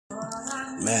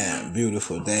Man,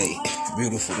 beautiful day,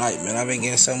 beautiful night, man. I've been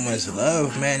getting so much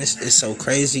love, man. It's so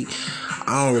crazy.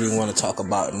 I don't really want to talk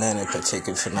about none in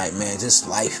particular tonight, man. Just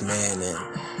life, man, and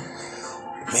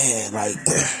man, like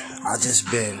I just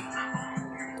been,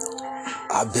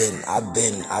 I've been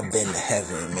to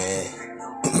heaven, man.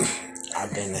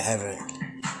 I've been to heaven,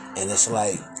 and it's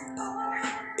like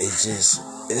it's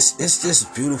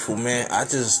just beautiful, man. I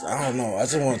don't know. I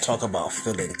just want to talk about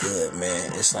feeling good,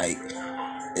 man. It's like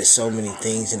there's so many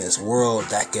things in this world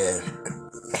that can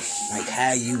like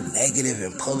have you negative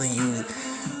and pulling you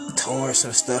towards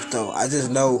some stuff though. I just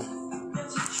know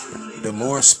the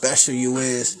more special you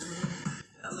is,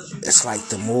 it's like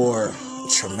the more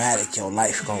traumatic your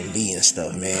life gonna be and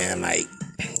stuff, man. Like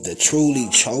the truly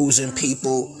chosen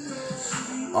people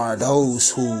are those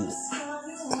who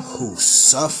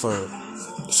suffer,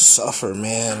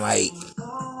 man. Like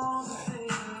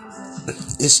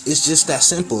it's just that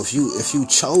simple. If you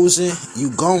chosen, you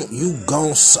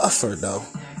gon' suffer though.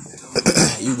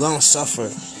 You gon' suffer,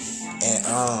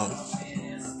 and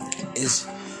it's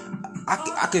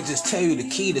I could just tell you the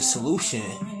key to solution,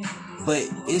 but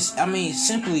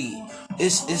simply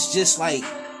it's just like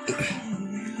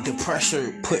the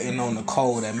pressure putting on the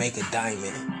coal that make a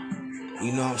diamond.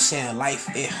 You know what I'm saying? Life,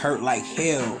 it hurt like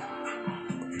hell,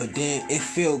 but then it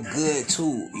feel good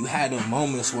too. You had the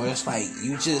moments where it's like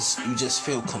you just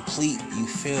feel complete. You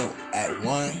feel at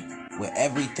one with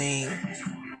everything.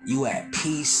 You at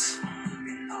peace.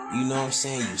 You know what I'm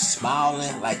saying? You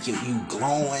smiling like you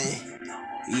glowing.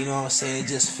 You know what I'm saying? It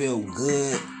just feel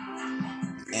good,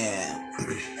 and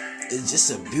it's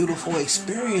just a beautiful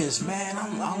experience, man.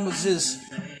 I was just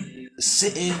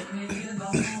sitting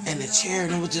in the chair,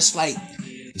 and it was just like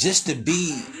just to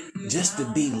be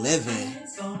living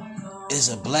is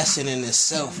a blessing in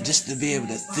itself. Just to be able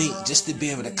to think, just to be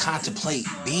able to contemplate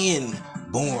being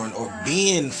born or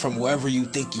being from wherever you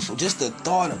think you from. Just the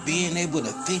thought of being able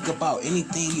to think about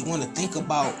anything you want to think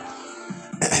about,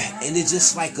 and it's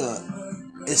just like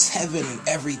it's heaven in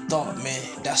every thought, man.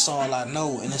 That's all I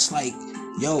know. And it's like,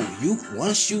 yo,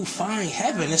 once you find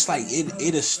heaven, it's like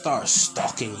it'll start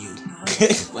stalking you.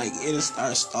 Like it'll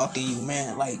start stalking you,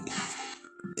 man. Like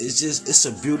it's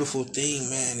a beautiful thing,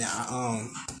 man.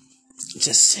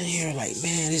 Just sitting here like,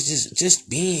 man, it's just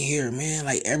being here, man.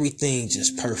 Like everything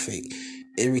just perfect.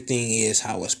 Everything is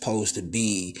how it's supposed to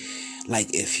be.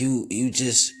 Like if you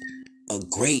just a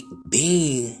great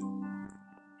being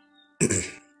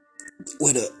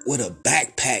with a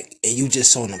backpack and you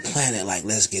just on the planet, like,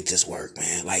 let's get this work,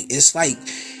 man. Like it's like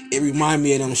it remind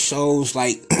me of them shows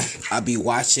like I be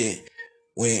watching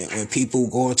when people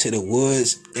go into the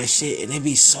woods and shit, and it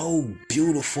be so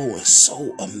beautiful and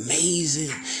so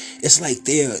amazing. It's like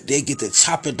they get to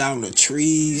chopping down the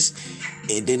trees,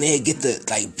 and then they get to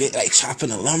like chopping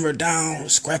the lumber down,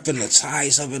 scraping the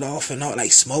ties of it off and all,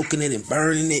 like smoking it and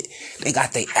burning it. They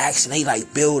got their axe and they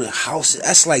like building houses.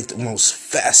 That's like the most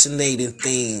fascinating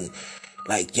thing,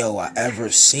 like, yo, I ever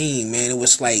seen, man. It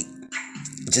was like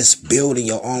just building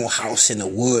your own house in the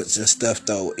woods and stuff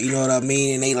though. You know what I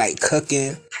mean? And they like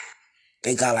cooking.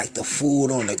 They got like the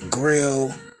food on the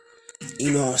grill.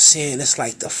 You know what I'm saying? It's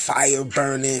like the fire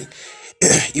burning.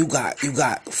 you got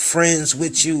friends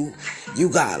with you. You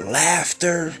got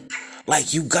laughter.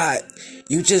 Like you got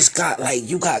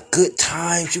good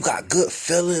times. You got good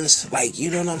feelings. Like, you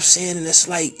know what I'm saying? And it's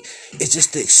like, it's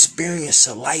just the experience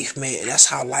of life, man. And that's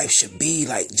how life should be.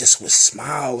 Like just with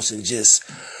smiles and just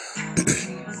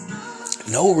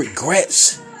no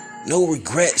regrets,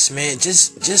 man.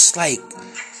 Just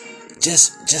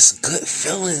good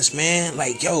feelings, man.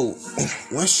 Like, yo,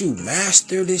 once you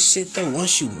master this shit though,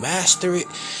 once you master it,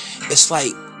 it's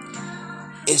like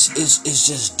it's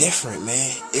just different,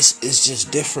 man. It's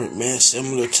just different, man.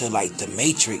 Similar to like the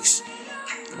Matrix,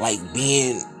 like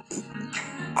being,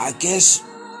 I guess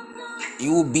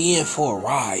you will be in for a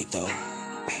ride though.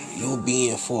 You'll be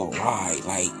in for a ride,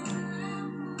 like.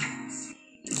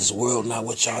 This world not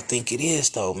what y'all think it is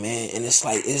though, man. And it's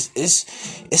like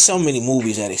it's so many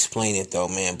movies that explain it though,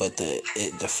 man. But the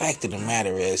fact of the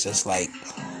matter is, it's like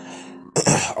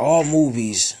all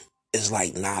movies is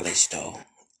like knowledge though.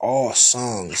 All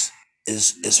songs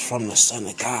is from the Son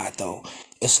of God though.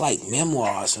 It's like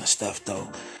memoirs and stuff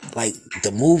though. Like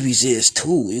the movies is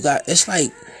too. It's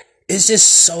like it's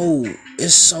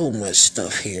so much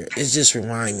stuff here. It just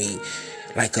remind me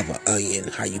like of an onion,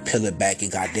 how you peel it back,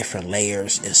 it got different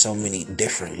layers and so many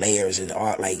different layers and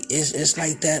all. Like it's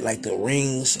like that, like the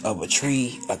rings of a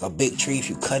tree, like a big tree. If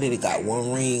you cut it, it got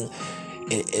one ring.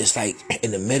 It's like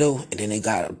in the middle, and then they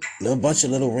got a little bunch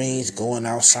of little rings going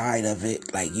outside of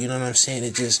it. Like, you know what I'm saying?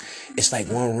 It's like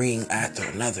one ring after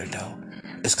another, though.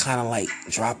 It's kind of like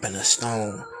dropping a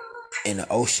stone in the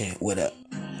ocean with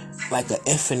like an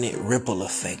infinite ripple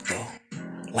effect, though.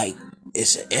 Like,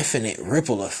 it's an infinite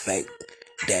ripple effect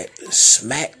that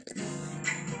smack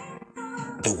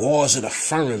the walls of the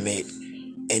firmament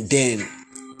and then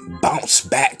bounce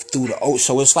back through the ocean.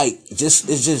 So it's like it's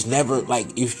just never,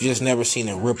 like, you've just never seen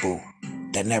a ripple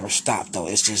that never stopped, though.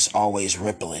 It's just always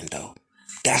rippling, though.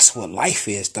 That's what life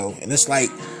is, though. And it's like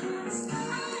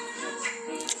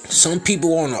some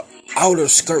people on the outer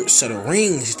skirts of the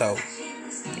rings, though.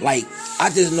 Like, I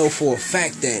just know for a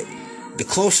fact that the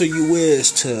closer you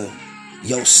is to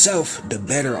yourself, the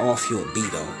better off you'll be,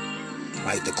 though.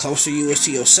 Like, the closer you is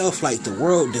to yourself, like, the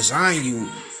world designed you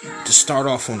to start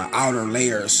off on the outer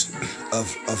layers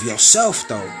of yourself,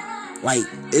 though. Like,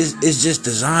 it's just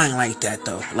designed like that,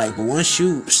 though. Like, but once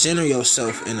you center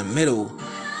yourself in the middle,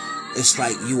 it's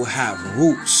like you will have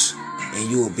roots and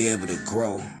you will be able to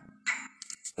grow.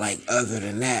 Like, other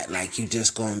than that, like, you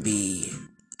just gonna be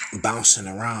bouncing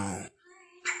around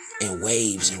in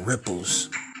waves and ripples,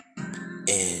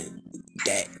 and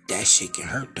that shit can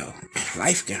hurt, though.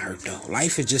 Life can hurt, though.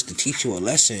 Life is just to teach you a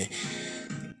lesson.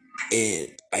 And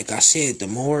like I said, the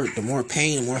more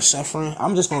pain, the more suffering.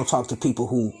 I'm just gonna talk to people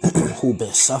who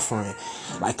been suffering,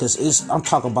 like, cause I'm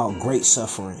talking about great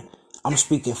suffering. I'm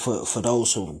speaking for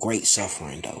those who great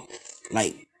suffering, though.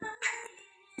 Like,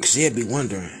 cause they'd be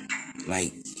wondering,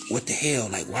 like, what the hell?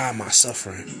 Like, why am I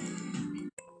suffering?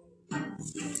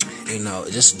 You know,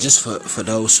 just for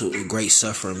those who great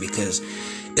suffering, because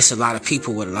it's a lot of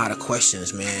people with a lot of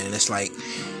questions, man. And it's like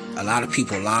a lot of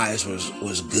people's lives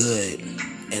was good,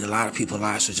 and a lot of people's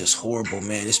lives were just horrible,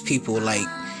 man. It's people, like,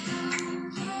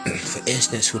 for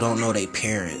instance, who don't know their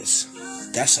parents.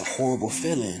 That's a horrible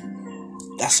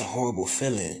feeling. That's a horrible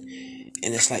feeling.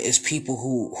 And it's like, it's people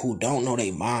who don't know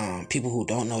their mom, people who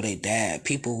don't know their dad,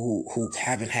 people who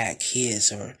haven't had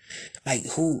kids, or like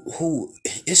who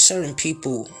it's certain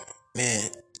people, man,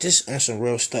 just on some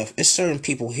real stuff. It's certain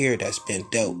people here that's been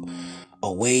dealt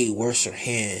a way worse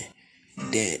hand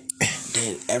than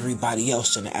everybody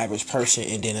else, than the average person.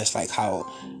 And then it's like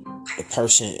how a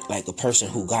person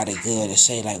who got it good and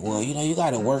say, like, well, you know, you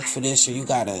gotta work for this, or you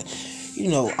gotta, you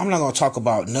know, I'm not gonna talk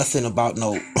about nothing about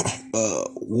no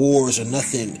wars or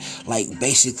nothing. Like,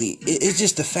 basically, it's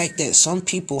just the fact that some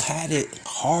people had it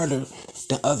harder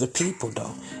than other people,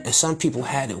 though, and some people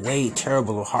had it way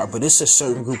terrible or hard. But it's a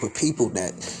certain group of people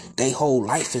that their whole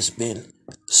life has been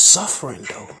suffering,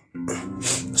 though.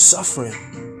 Suffering.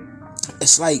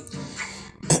 It's like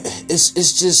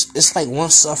it's like one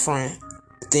suffering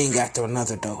thing after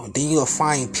another, though. Then you'll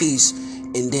find peace,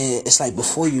 and then it's like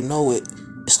before you know it,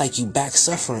 it's like you back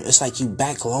suffering. It's like you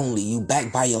back lonely. You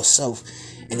back by yourself,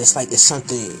 and it's like it's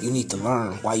something you need to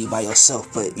learn while you by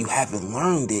yourself, but you haven't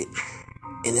learned it.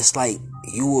 And it's like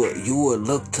you would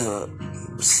look to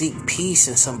seek peace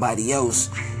in somebody else,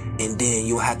 and then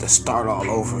you'll have to start all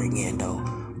over again, though.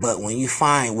 But when you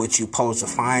find what you supposed to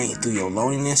find through your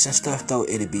loneliness and stuff, though,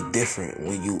 it'll be different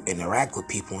when you interact with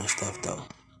people and stuff, though.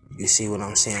 You see what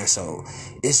I'm saying? So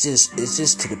it's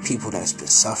just to the people that's been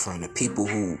suffering, the people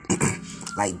who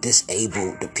like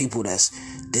disabled, the people that's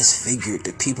disfigured,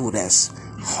 the people that's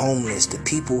homeless, the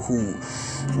people who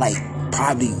like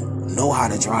probably know how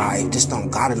to drive, just don't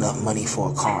got enough money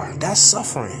for a car. That's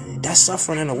suffering. That's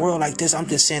suffering in a world like this. I'm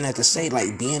just saying that to say,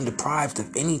 like, being deprived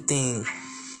of anything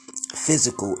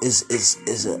physical is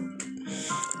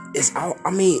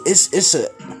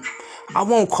I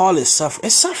won't call it suffering.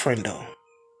 It's suffering, though.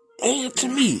 And to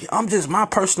me, I'm just my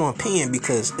personal opinion,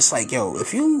 because it's like, yo,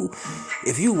 if you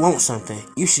want something,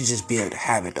 you should just be able to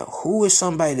have it, though. Who is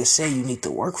somebody to say you need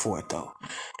to work for it, though?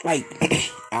 Like,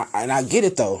 I get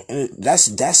it, though. And that's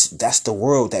the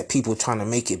world that people trying to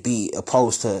make it be,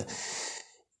 opposed to,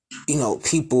 you know,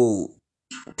 people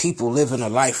living a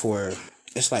life where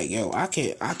it's like, yo, I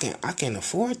can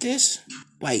afford this.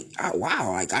 Like,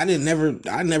 wow, like I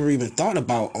never even thought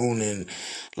about owning,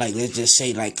 like, let's just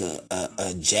say, like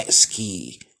a jet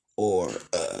ski, or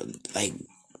like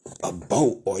a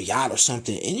boat or yacht or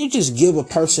something, and you just give a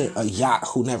person a yacht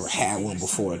who never had one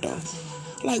before, though.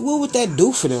 Like, what would that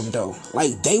do for them, though?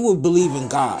 Like, they would believe in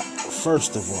God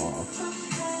first of all.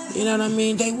 You know what I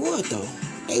mean? They would, though.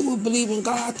 They would believe in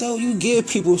God, though. You give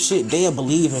people shit, they'll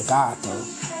believe in God, though.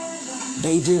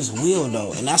 They just will,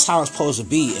 though, and that's how it's supposed to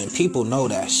be, and people know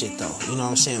that shit, though. You know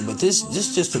what I'm saying? But this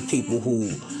just the people who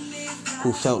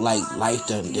felt like life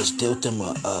done just dealt them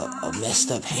a messed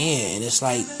up hand, and it's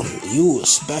like, you a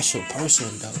special person,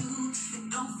 though.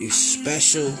 You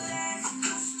special,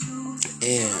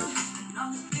 and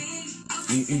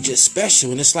you just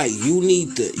special, and it's like you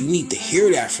need to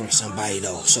hear that from somebody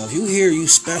though. So if you hear you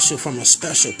special from a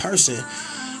special person,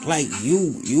 like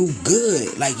you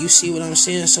good, like, you see what I'm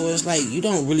saying? So it's like you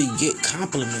don't really get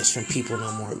compliments from people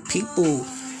no more. People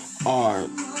are,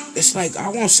 it's like, I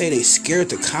won't say they scared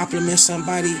to compliment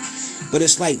somebody, but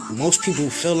it's like most people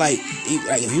feel like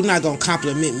if you're not gonna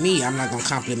compliment me, I'm not gonna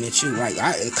compliment you. Like,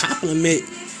 a compliment,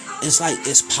 it's like,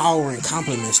 it's power in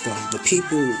compliments though. The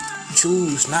people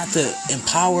choose not to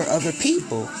empower other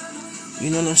people. You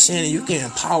know what I'm saying? You can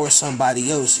empower somebody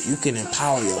else. You can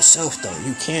empower yourself though.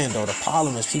 You can though. The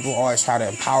problem is people always try to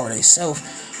empower themselves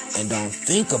and don't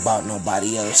think about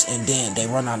nobody else, and then they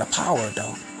run out of power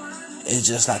though. It's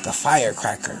just like a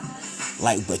firecracker.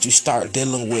 Like, but you start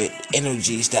dealing with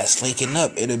energies that's linking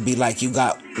up, it'll be like you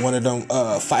got one of them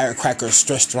firecrackers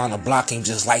stretched around the block and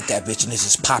just light that bitch, and it's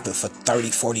just popping for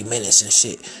 30-40 minutes and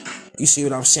shit. You see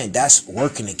what I'm saying? That's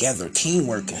working together,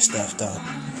 teamwork and stuff though.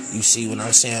 You see what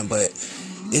I'm saying? But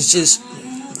it's just,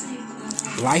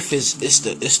 life is, it's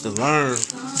to learn,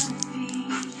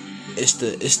 it's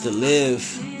to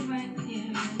live,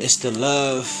 it's to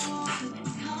love.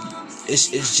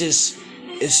 It's just,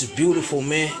 it's beautiful,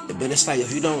 man. But it's like,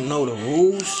 if you don't know the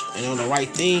rules and know the right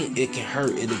thing, it can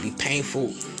hurt. It'll be painful.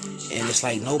 And it's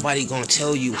like, nobody gonna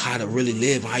tell you how to really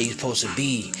live, how you're supposed to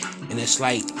be. And it's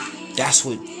like, that's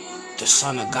what the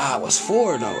Son of God was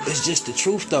for though. It's just the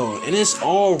truth though. And it's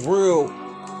all real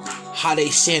how they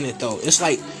saying it though. It's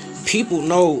like, people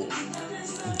know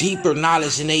deeper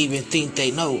knowledge than they even think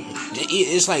they know.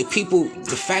 It's like, people,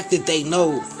 the fact that they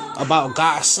know about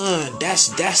God's Son,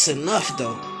 that's enough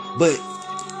though. But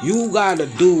you gotta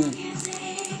do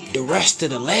the rest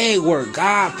of the legwork.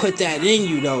 God put that in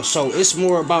you though. So it's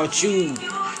more about you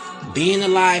being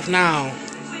alive now,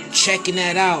 checking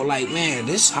that out. Like, man,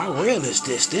 this, how real is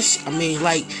this? I mean,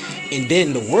 like, and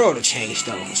then the world will change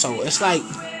though. So it's like,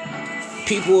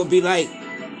 people will be like,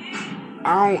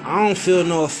 I don't feel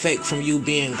no effect from you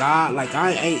being God. Like,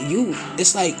 I ain't you.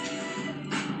 It's like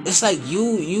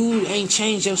you ain't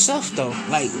changed yourself though.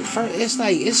 Like, it's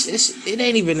like, it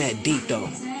ain't even that deep though,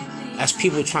 as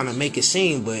people trying to make it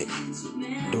seem. But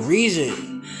the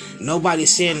reason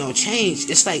nobody's seeing no change,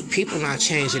 it's like people not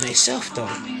changing themselves though.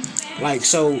 Like,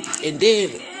 so, and then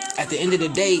at the end of the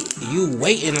day, you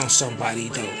waiting on somebody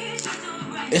though.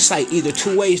 It's like either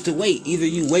two ways to wait. Either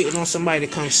you waiting on somebody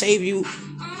to come save you,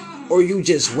 or you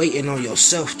just waiting on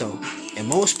yourself though. And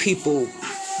most people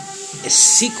is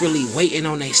secretly waiting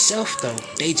on themselves though.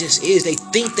 They just is. They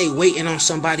think they waiting on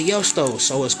somebody else though.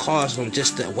 So it's caused them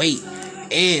just to wait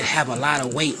and have a lot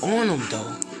of weight on them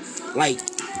though. Like,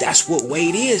 that's what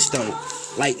weight is though.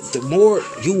 Like, the more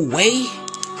you weigh,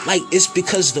 like, it's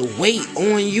because the weight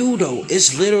on you though,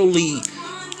 it's literally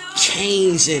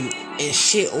chains and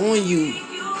shit on you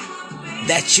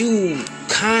that you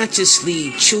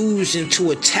consciously choosing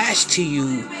to attach to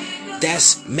you,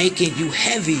 that's making you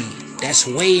heavy, that's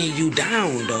weighing you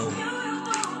down though.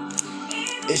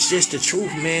 It's just the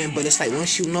truth, man. But it's like,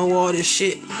 once you know all this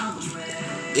shit,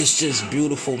 it's just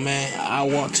beautiful, man. I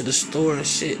walk to the store and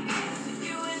shit,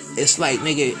 it's like,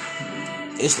 nigga,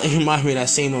 it's like, remind me of that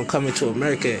scene on Coming to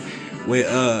America,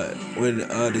 when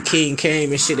the king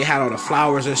came and shit. They had all the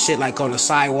flowers and shit, like, on the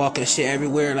sidewalk and shit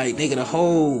everywhere. Like, nigga, the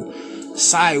whole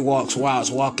sidewalks where I was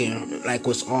walking, like,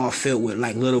 was all filled with,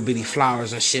 like, little bitty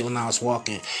flowers and shit when I was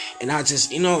walking. And I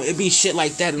just, it'd be shit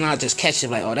like that, and I just catch it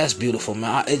like, oh, that's beautiful,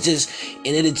 man.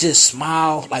 It'll just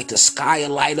smile, like the sky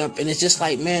will light up, and it's just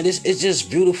like, man, it's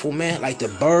just beautiful, man. Like, the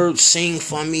birds sing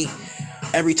for me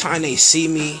every time they see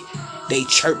me. They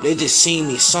chirp, they just sing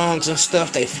me songs and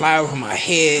stuff. They fly over my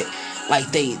head, like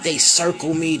they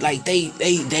circle me, like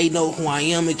they know who I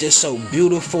am. It's just so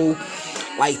beautiful.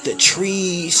 Like, the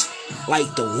trees,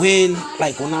 like the wind,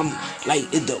 like when I'm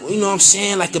like, you know what I'm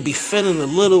saying? Like, it'll be feeling a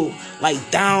little like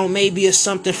down maybe or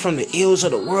something from the ills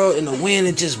of the world, and the wind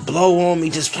and just blow on me,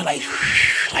 just like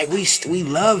we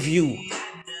love you.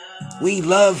 We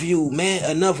love you, man.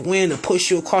 Enough wind to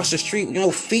push you across the street.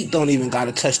 Feet don't even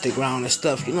gotta touch the ground and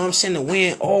stuff. You know what I'm saying? The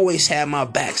wind always had my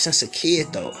back since a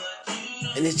kid, though.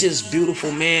 And it's just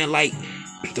beautiful, man. Like,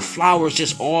 the flowers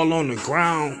just all on the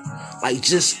ground. Like,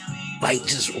 just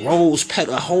rose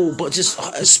petal, a whole bunch, just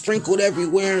sprinkled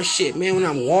everywhere and shit, man. When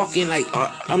I'm walking, like,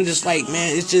 I'm just like,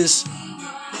 man, it's just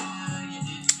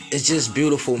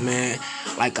beautiful, man.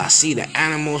 Like, I see the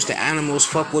animals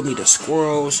fuck with me, the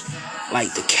squirrels.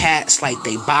 Like the cats, like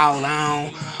they bow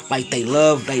down, like they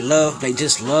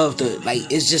just love the,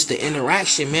 like, it's just the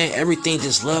interaction, man. Everything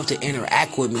just love to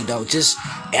interact with me, though. Just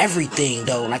everything,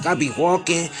 though. Like I be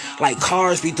walking, like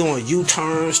cars be doing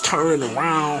U-turns, turning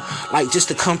around, like just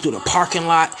to come through the parking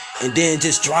lot and then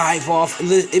just drive off.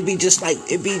 It be just like,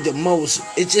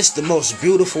 it's just the most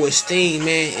beautifulest thing,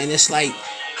 man. And it's like,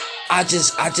 I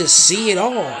just see it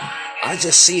all. I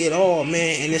just see it all,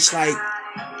 man. And it's like,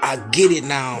 I get it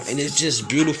now. And it's just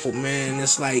beautiful, man.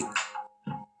 It's like,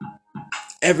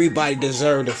 everybody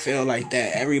deserve to feel like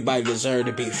that. Everybody deserve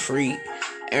to be free.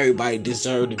 Everybody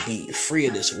deserve to be free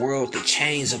of this world, the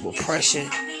chains of oppression.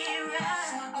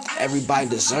 Everybody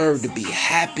deserve to be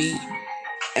happy.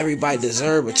 Everybody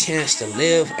deserve a chance to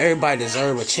live. Everybody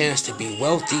deserve a chance to be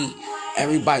wealthy.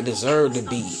 Everybody deserve to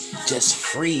be just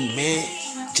free, man.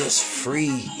 Just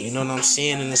free. You know what I'm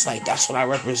saying? And it's like, that's what I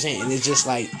represent. And it's just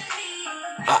like,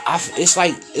 it's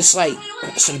like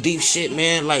some deep shit,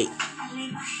 man. Like,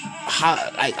 how,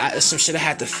 like, some shit I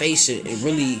had to face it and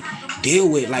really deal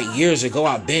with, like, years ago.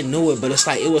 I've been knew it, but it's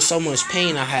like, it was so much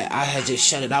pain. I had just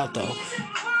shut it out, though.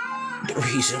 The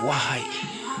reason why,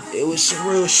 it was some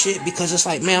real shit, because it's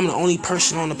like, man, I'm the only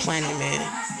person on the planet,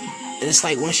 man. And it's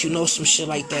like, once you know some shit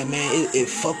like that, man, it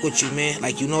fuck with you, man.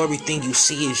 Like, you know, everything you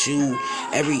see is you.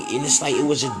 And it's like, it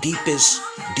was the deepest,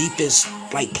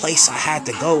 like, place I had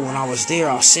to go. When I was there,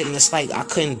 I was sitting, it's like, I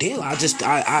couldn't deal. I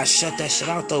shut that shit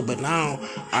out, though. But now,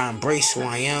 I embrace who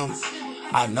I am.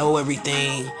 I know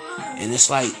everything. And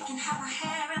it's like,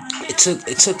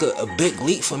 it took a big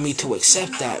leap for me to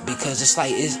accept that, because it's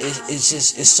like,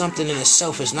 it's something in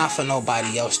itself. It's not for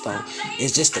nobody else, though.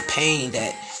 It's just the pain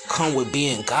that come with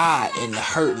being God, and the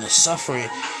hurt and the suffering.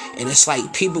 And it's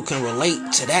like, people can relate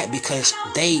to that because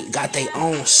they got their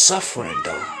own suffering,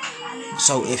 though.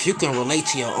 So if you can relate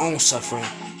to your own suffering,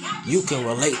 you can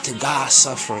relate to God's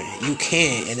suffering. You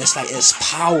can. And it's like, it's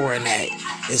power in that.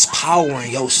 It's power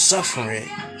in your suffering.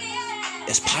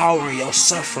 It's power in your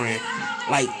suffering.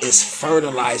 Like, it's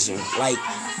fertilizer. Like,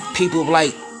 people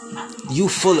like, you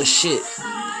full of shit.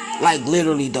 Like,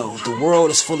 literally, though. The world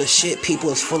is full of shit.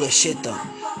 People is full of shit, though.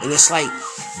 And it's like,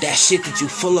 that shit that you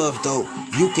full of, though,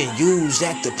 you can use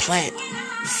that to plant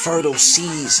fertile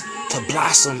seeds to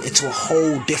blossom into a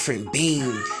whole different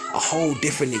being, a whole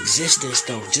different existence,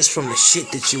 though, just from the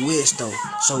shit that you is, though.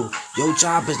 So your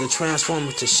job is to transform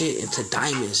into shit, into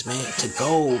diamonds, man, to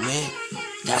gold, man.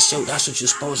 That's what you're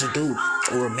supposed to do,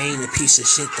 or remain a piece of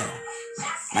shit, though.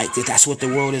 Like, that's what the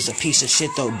world is, a piece of shit,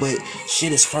 though. But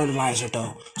shit is fertilizer,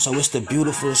 though. So it's the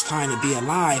beautifulest time to be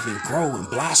alive and grow and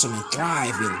blossom and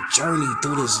thrive and journey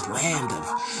through this land of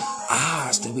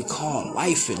Oz that we call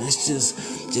life. And it's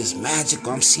just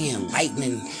magical. I'm seeing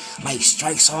lightning, like,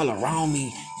 strikes all around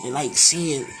me, and like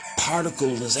seeing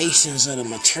particleizations of the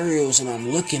materials, and I'm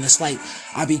looking, it's like,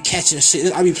 I be catching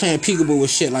shit, I be playing peekaboo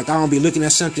with shit, like, I don't be looking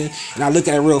at something, and I look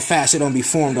at it real fast, it don't be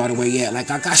formed all the way yet,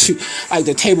 like, I got you, like,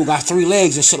 the table got 3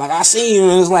 legs and shit, like, I seen you,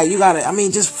 and it's like, you gotta, I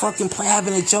mean, just fucking play,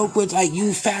 having a joke with, like,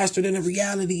 you faster than the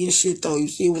reality and shit, though, you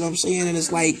see what I'm saying, and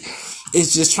it's like,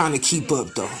 it's just trying to keep up,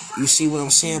 though, you see what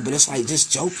I'm saying, but it's like,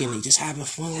 just joking, and just having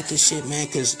fun with this shit, man,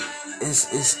 cause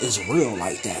it's real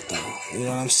like that, though, you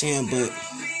know what I'm saying, but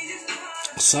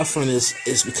suffering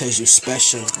is because you're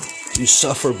special. You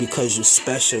suffer because you're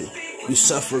special. You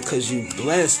suffer because you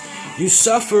blessed. You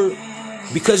suffer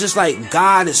because it's like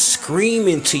God is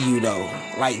screaming to you, though.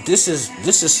 Like, this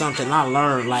is something I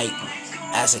learned, like,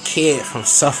 as a kid, from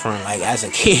suffering, like, as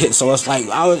a kid. So it's like,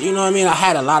 I was, you know what I mean? I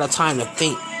had a lot of time to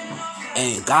think.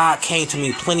 And God came to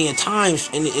me plenty of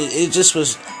times. And it just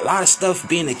was a lot of stuff,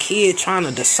 being a kid, trying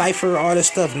to decipher all this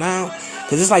stuff now.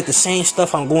 Because it's like the same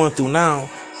stuff I'm going through now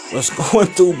was going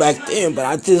through back then, but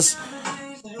I didn't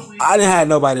have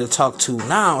nobody to talk to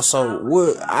now, so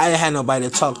I didn't have nobody to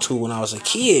talk to when I was a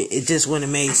kid. It just wouldn't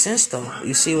have made sense, though.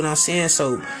 You see what I'm saying?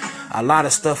 So a lot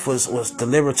of stuff was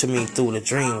delivered to me through the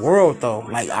dream world, though.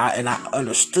 Like, I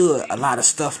understood a lot of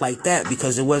stuff like that,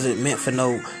 because it wasn't meant for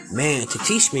no man to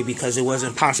teach me, because it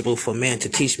wasn't possible for man to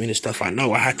teach me the stuff I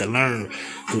know. I had to learn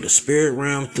through the spirit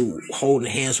realm, through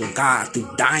holding hands with God, through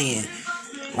dying.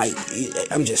 Like,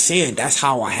 I'm just saying, that's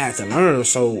how I had to learn.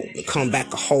 So, come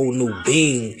back a whole new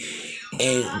being,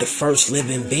 and the first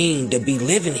living being to be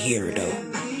living here,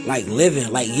 though. Like, living.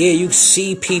 Like, yeah, you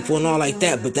see people and all like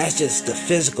that, but that's just the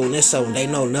physicalness of them. They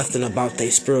know nothing about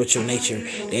their spiritual nature.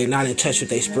 They're not in touch with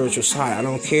their spiritual side. I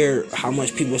don't care how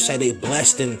much people say they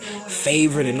blessed and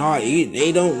favored and all.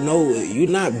 They don't know. You're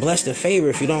not blessed and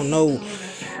favored if you don't know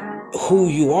who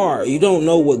you are. You don't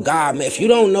know what God meant. If you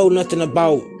don't know nothing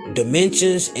about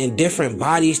dimensions and different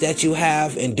bodies that you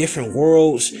have in different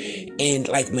worlds, and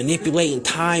like manipulating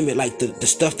time and like the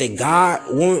stuff that God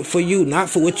want for you, not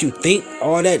for what you think.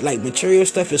 All that like material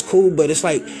stuff is cool, but it's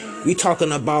like we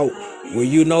talking about where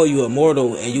you know you're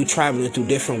immortal and you traveling through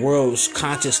different worlds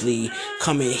consciously,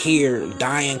 coming here,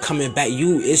 dying, coming back.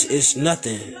 It's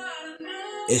nothing.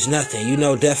 It's nothing. You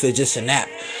know, death is just a nap.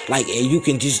 Like, and you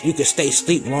can stay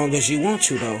asleep long as you want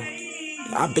to though.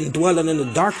 I've been dwelling in the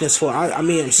darkness for, I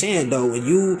mean, I'm saying though, when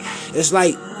you, it's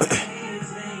like,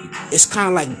 it's kind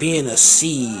of like being a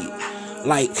seed.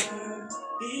 Like,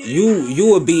 you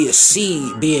would be a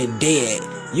seed being dead.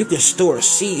 You can store a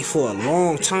seed for a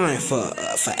long time,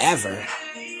 forever.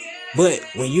 But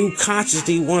when you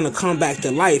consciously want to come back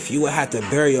to life, you would have to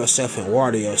bury yourself and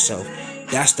water yourself.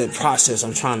 That's the process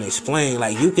I'm trying to explain.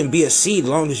 Like, you can be a seed as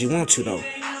long as you want to though.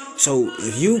 So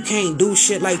if you can't do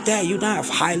shit like that, you're not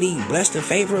highly blessed and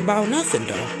favored about nothing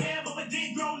though.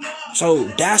 So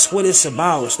that's what it's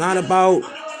about. It's not about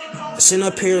sitting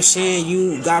up here saying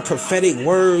you got prophetic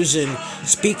words and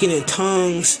speaking in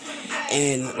tongues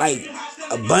and like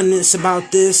abundance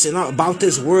about this and about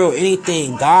this world.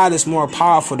 Anything. God is more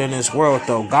powerful than this world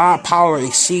though. God power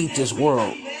exceeds this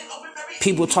world.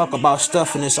 People talk about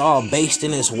stuff and it's all based in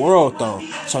this world though.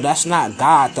 So that's not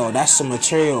God though. That's some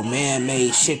material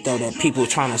man-made shit though that people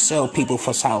trying to sell people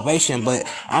for salvation. But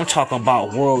I'm talking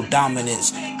about world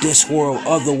dominance. This world,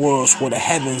 other worlds where the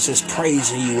heavens is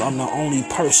praising you. I'm the only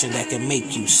person that can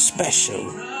make you special.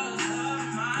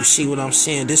 You see what I'm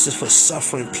saying? This is for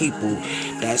suffering people.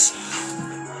 That's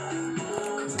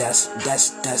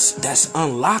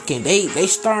unlocking. They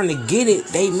starting to get it.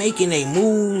 They making their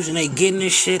moves and they getting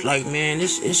this shit. Like, man,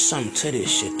 it's something to this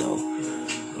shit though.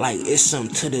 Like, it's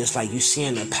something to this. Like, you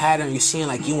seeing the pattern. You seeing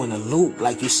like you in a loop.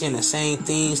 Like, you seeing the same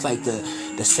things. Like the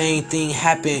same thing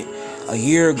happened a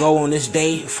year ago on this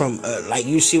day. From like,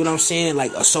 you see what I'm saying?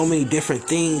 Like, so many different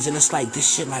things. And it's like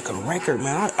this shit like a record,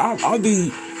 man.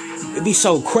 It'd be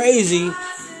so crazy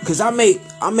because I make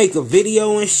a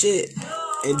video and shit,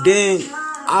 and then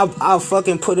I'll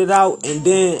fucking put it out, and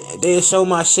then they'll show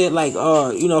my shit like,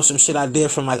 you know, some shit I did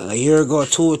from like a year ago or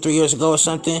 2 or 3 years ago or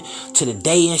something to the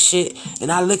day and shit.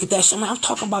 And I look at that shit, I'm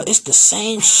talking about it's the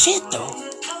same shit though.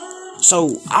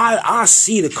 So I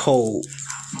see the code,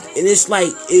 and it's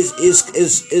like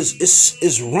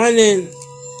it's running.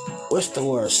 What's the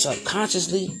word?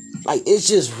 Subconsciously. Like, it's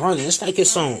just running. It's like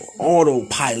it's on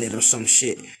autopilot or some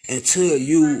shit until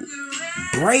you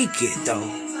break it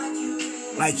though.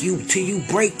 Like, till you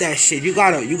break that shit, you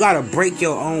gotta break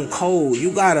your own code.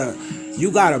 You gotta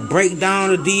break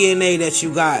down the DNA that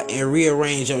you got and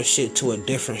rearrange your shit to a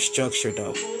different structure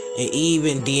though. And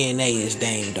even DNA is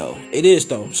dang though. It is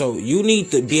though. So you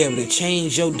need to be able to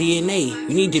change your DNA.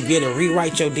 You need to be able to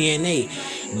rewrite your DNA.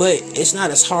 But it's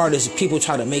not as hard as people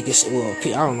try to make it. Well,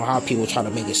 I don't know how people try to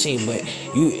make it seem, but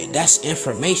that's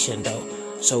information though.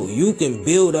 So you can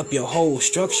build up your whole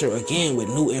structure again with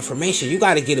new information. You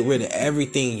got to get rid of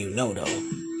everything you know though.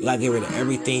 You got to get rid of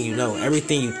everything you know.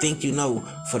 Everything you think you know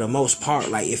for the most part.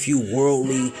 Like, if you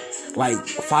worldly, like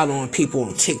following people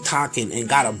on TikTok and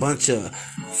got a bunch of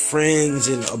friends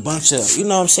and a bunch of, you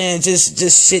know what I'm saying?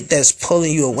 Just shit that's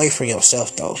pulling you away from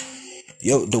yourself though.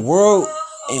 The world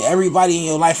and everybody in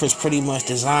your life is pretty much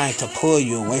designed to pull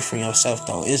you away from yourself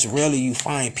though. It's rarely you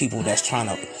find people that's trying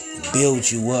to build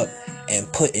you up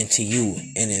and put into you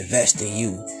and invest in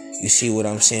you. You see what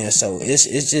I'm saying? So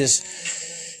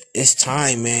it's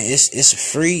time, man.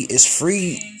 It's free. It's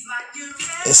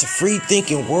a free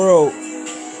thinking world,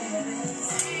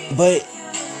 but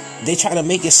they try to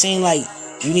make it seem like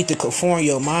you need to conform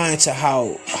your mind to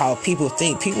how people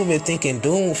think. People been thinking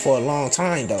doom for a long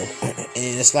time though, and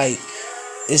it's like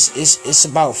it's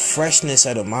about freshness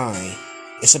of the mind.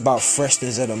 It's about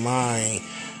freshness of the mind,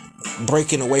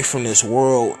 breaking away from this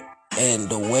world and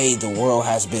the way the world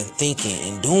has been thinking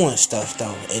and doing stuff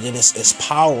though. And then it's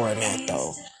power in that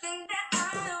though.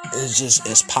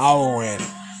 It's power in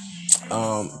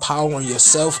power in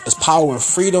yourself. It's power in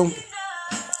freedom.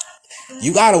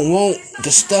 You gotta want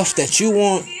the stuff that you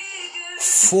want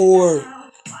for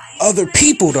other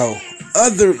people though.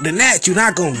 Other than that, you're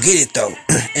not gonna get it though.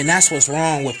 And that's what's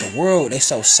wrong with the world. They're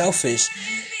so selfish,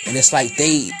 and it's like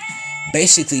they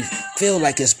basically feel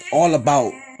like it's all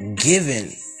about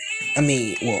giving. I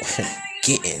mean, well,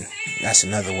 getting. That's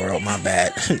another word, my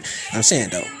bad. I'm saying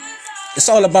though, it's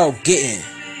all about getting.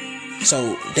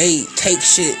 So they take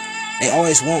shit. They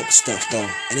always want stuff though,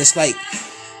 and it's like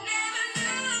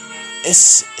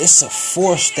it's a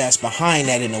force that's behind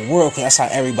that in the world, because that's how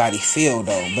everybody feel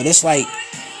though. But it's like,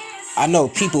 I know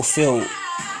people feel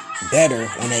better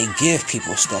when they give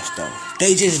people stuff though.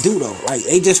 They just do though. Like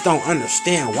they just don't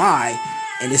understand why,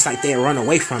 and it's like they run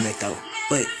away from it though.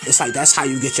 But it's like that's how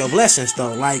you get your blessings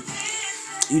though. Like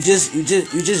you just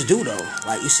do though.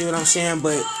 Like you see what I'm saying?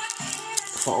 But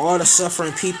for all the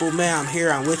suffering people, man, I'm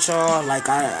here. I'm with y'all. Like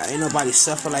I ain't nobody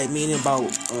suffer like me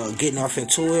about getting off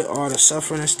into it, all the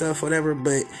suffering and stuff, whatever.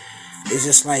 But it's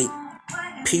just like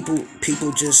people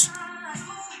just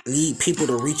need people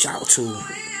to reach out to.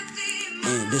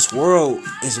 And this world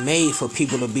is made for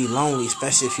people to be lonely,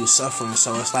 especially if you're suffering.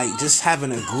 So it's like just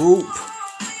having a group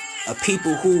of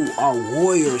people who are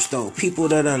warriors, though. People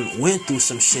that done went through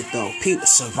some shit, though. People,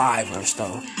 survivors,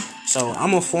 though. So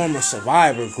I'm a former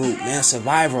survivor group, man.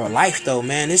 Survivor of life, though,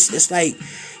 man. It's like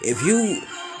if you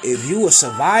a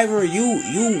survivor, you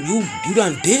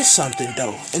done did something,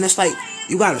 though. And it's like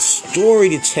you got a story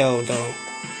to tell, though.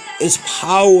 It's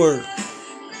power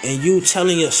in you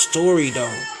telling your story,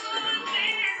 though.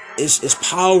 It's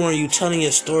power in you telling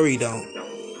your story though.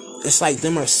 It's like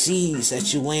them are seeds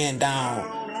that you laying down.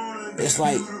 It's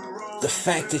like the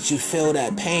fact that you feel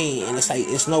that pain and it's like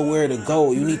it's nowhere to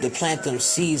go. You need to plant them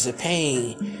seeds of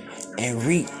pain and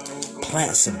reap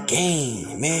plants of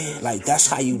gain, man. Like that's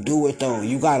how you do it though.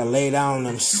 You gotta lay down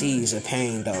them seeds of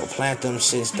pain though. Plant them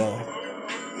shits though.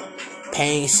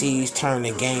 Pain seeds turn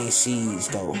to gain seeds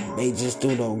though. They just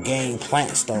do though. Gain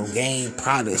plants though. Gain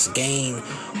products. Gain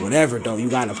whatever though. You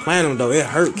gotta plant them though. It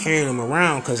hurt carrying them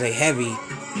around because they heavy.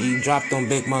 You drop them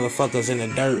big motherfuckers in the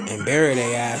dirt and bury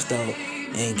their ass though.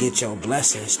 And get your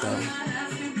blessings though.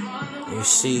 You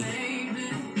see.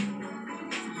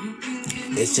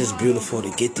 It's just beautiful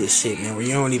to get this shit, man. Where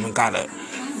you don't even gotta.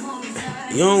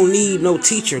 You don't need no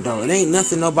teacher though. It ain't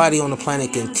nothing nobody on the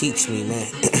planet can teach me, man.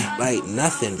 Like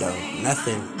nothing though.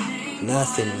 Nothing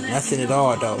at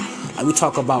all though. Like we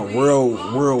talk about real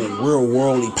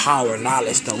worldly power,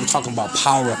 knowledge though. We talking about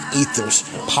power of ethers,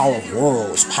 power of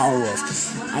worlds, power of,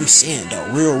 I'm saying though,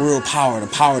 real power, the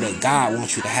power that God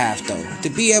wants you to have though. To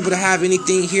be able to have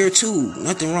anything here too.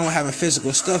 Nothing wrong with having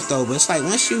physical stuff though. But it's like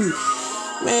once you,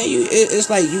 man, it's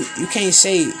like you can't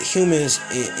say humans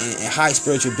and high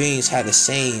spiritual beings have the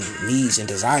same needs and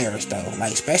desires though.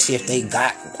 Like especially if they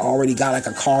already got like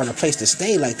a car and a place to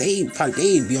stay, like they'd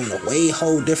be on a way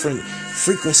whole different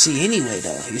frequency anyway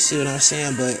though. You see what I'm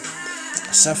saying? But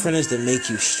suffering is to make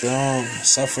you strong.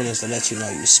 Suffering is to let you know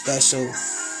you're special.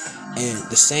 And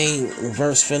the same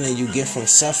reverse feeling you get from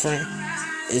suffering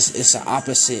it's an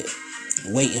opposite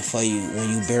waiting for you when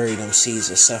you bury them seeds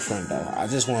of suffering though. I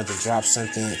just wanted to drop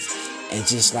something and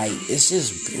just like it's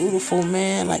just beautiful,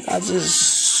 man. Like I'm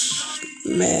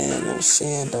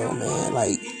saying though, man,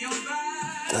 like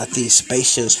got these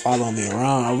spaceships following me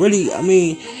around.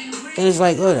 And it's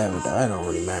like whatever though. I don't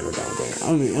really matter though.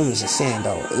 I'm just saying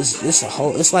though.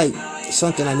 It's like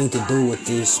something I need to do with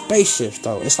these spaceships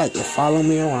though. It's like they follow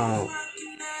me around,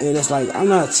 and it's like I'm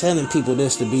not telling people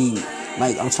this to be.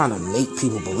 Like, I'm trying to make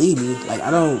people believe me. Like,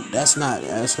 that's not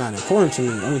important to me.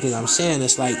 The only thing I'm saying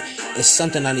is, like, it's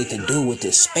something I need to do with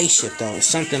this spaceship, though. It's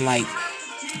something, like,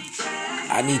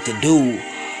 I need to do.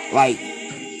 Like,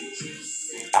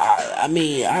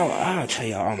 I'll tell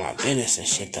y'all all my business and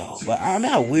shit, though. But,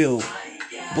 I will.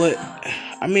 But,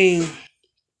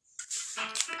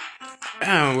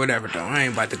 whatever, though. I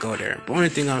ain't about to go there. The only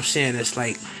thing I'm saying is,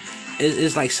 like,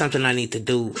 it's like something I need to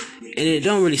do. And it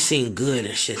don't really seem good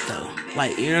and shit though.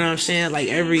 Like, you know what I'm saying? Like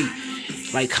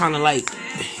kind of like,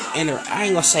 I ain't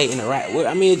gonna say interact with.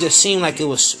 It just seemed like it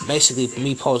was basically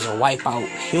me supposed to wipe out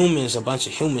a bunch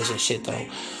of humans and shit though.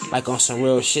 Like on some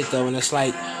real shit though. And it's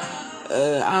like,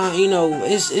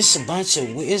 it's a bunch of,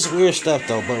 it's weird stuff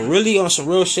though. But really on some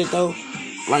real shit though,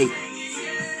 like,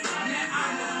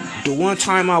 the one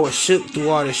time I was shook through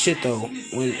all this shit though,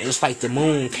 when it's like the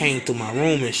moon came through my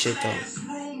room and shit though.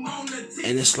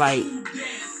 And it's like,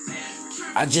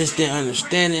 I just didn't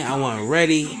understand it. I wasn't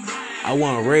ready. I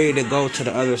wasn't ready to go to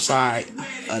the other side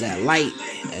of that light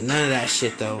and none of that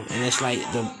shit though. And it's like,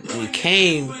 when it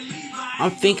came, I'm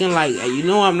thinking like,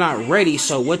 I'm not ready.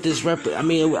 So what this you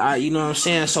know what I'm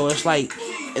saying? So it's like,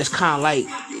 it's kind of like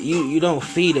you don't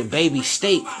feed a baby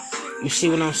steak. You see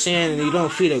what I'm saying? And you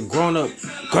don't feed a grown up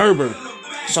Gerber.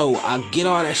 So I get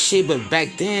all that shit, but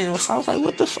back then I was like,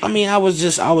 what the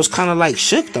I was kind of like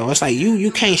shook though. It's like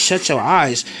you can't shut your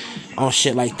eyes on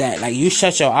shit like that. Like you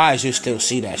shut your eyes, you still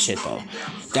see that shit though.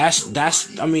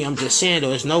 I'm just saying though,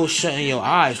 there's no shutting your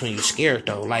eyes when you're scared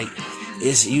though. Like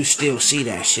you still see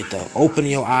that shit though. Open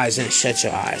your eyes and shut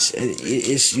your eyes.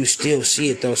 It's you still see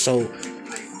it though. So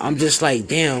I'm just like,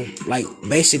 damn, like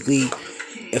basically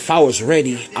if I was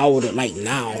ready, I would like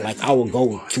now, like I would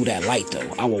go through that light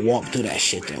though. I would walk through that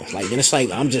shit though. Like, and it's like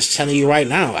I'm just telling you right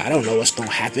now. I don't know what's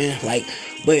gonna happen. Like,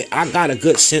 but I got a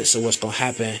good sense of what's gonna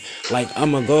happen. Like,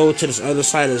 I'm gonna go to this other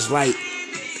side of this light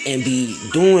and be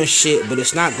doing shit, but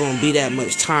it's not gonna be that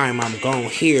much time I'm gonna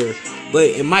hear. But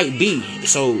it might be.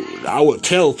 So I would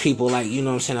tell people, like, you know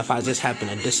what I'm saying, if I just happen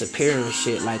to disappear and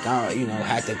shit, like I, you know,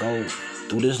 had to go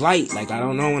through this light. Like, I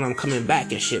don't know when I'm coming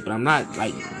back and shit, but I'm not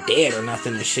like dead or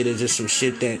nothing and shit. It's just some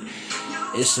shit that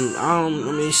it's some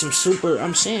some super,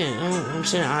 I'm saying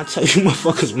I'll tell you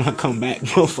motherfuckers when I come back.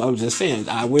 I'm just saying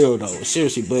I will though,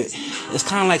 seriously. But it's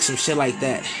kinda like some shit like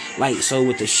that. Like, so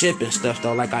with the ship and stuff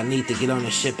though, like I need to get on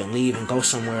the ship and leave and go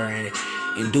somewhere and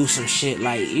do some shit,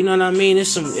 like, you know what I mean?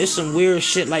 It's some weird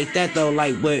shit like that though,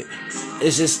 like, but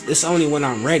it's only when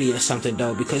I'm ready or something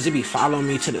though, because it be following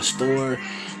me to the store,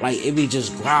 like it be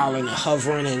just growling and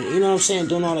hovering and, you know what I'm saying,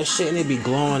 doing all that shit, and it be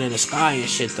glowing in the sky and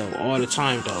shit though, all the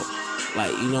time though.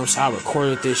 Like, you know what I'm saying, I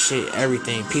recorded this shit,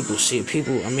 everything, people see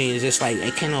it, I mean, it's just like,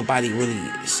 it can't nobody really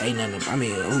say nothing, I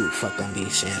mean, who the fuck gonna be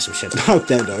saying some shit about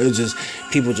that though? It's just,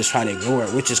 people just try to ignore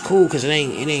it, which is cool, cause it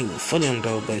ain't for them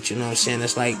though, but you know what I'm saying,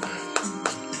 it's like,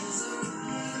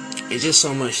 it's just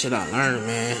so much shit I learned,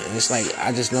 man. And it's like,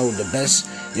 I just know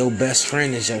your best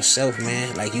friend is yourself,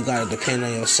 man. Like, you gotta depend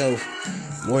on yourself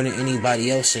more than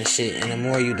anybody else and shit. And the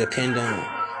more you depend on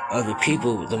other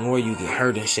people, the more you get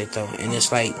hurt and shit though. And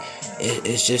it's like,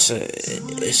 it's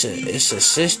a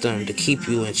system to keep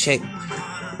you in check,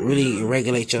 really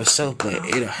regulate yourself, but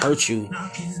it'll hurt you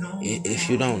if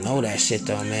you don't know that shit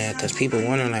though, man. Cause people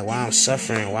wondering like why I'm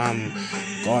suffering, why I'm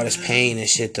all this pain and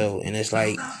shit though. And it's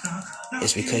like,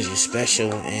 it's because you're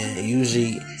special, and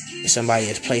usually somebody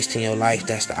is placed in your life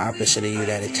that's the opposite of you,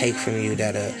 that'll take from you,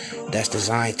 that's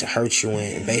designed to hurt you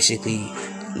and basically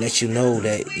let you know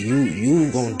that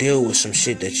you gonna deal with some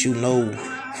shit that you know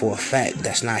for a fact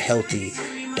that's not healthy,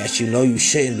 that you know you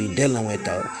shouldn't be dealing with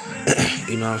though.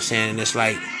 You know what I'm saying? And it's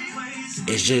like,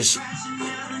 it's just,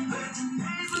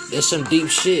 it's some deep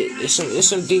shit. It's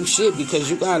some deep shit,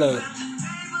 because you gotta,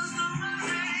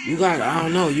 I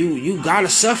don't know, you gotta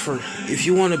suffer if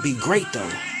you want to be great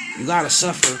though. You gotta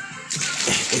suffer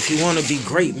if you want to be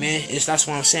great, man. That's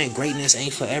what I'm saying. Greatness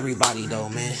ain't for everybody though,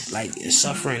 man. Like,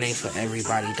 suffering ain't for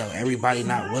everybody though. Everybody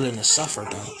not willing to suffer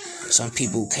though. Some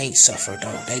people can't suffer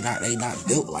though. They not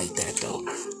built like that though.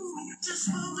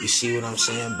 You see what I'm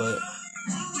saying? But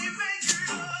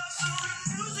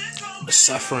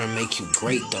suffering make you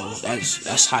great though.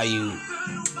 That's how you.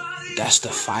 That's the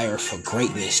fire for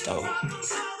greatness though.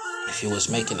 If it was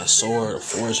making a sword,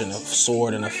 forging a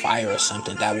sword in a fire or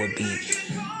something, that would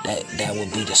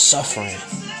be the suffering.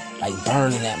 Like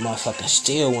burning that motherfucking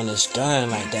steel when it's done,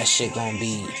 like that shit gonna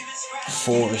be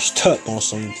forged up on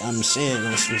some, I'm saying,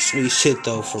 on some sweet shit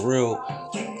though, for real.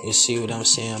 You see what I'm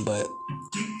saying? But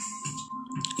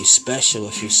you special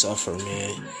if you suffer,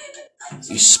 man.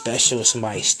 You special if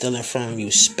somebody's stealing from you.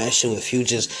 You special if you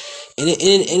just, and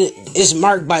it's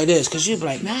marked by this, cause you be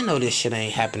like, man, I know this shit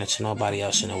ain't happening to nobody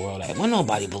else in the world. Like, well,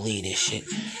 nobody believe this shit.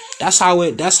 That's how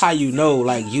you know,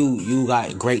 like, you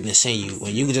got greatness in you,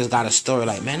 when you just got a story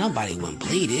like, man, nobody wouldn't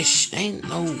believe this shit. Ain't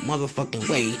no motherfucking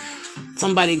way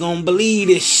somebody gonna believe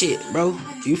this shit, bro.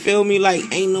 You feel me?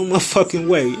 Like, ain't no motherfucking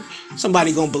way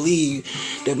somebody gonna believe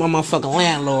that my motherfucking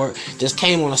landlord just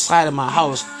came on the side of my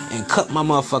house and cut my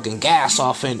motherfucking gas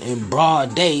off in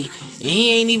broad day, and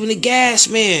he ain't even a gas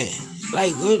man.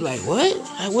 Like what? Like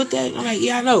what that? I'm like,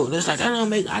 yeah, I know. That's like,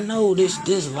 I know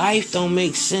this life don't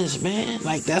make sense, man.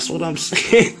 Like, that's what I'm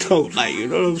saying though. Like, you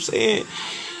know what I'm saying?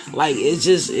 Like, it's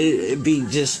just, it be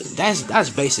just, that's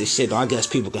basic shit though. I guess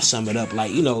people can sum it up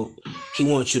like, you know, he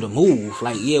wants you to move.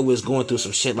 Like, yeah, we was going through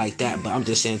some shit like that, but I'm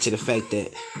just saying to the fact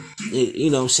that, you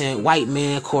know what I'm saying, white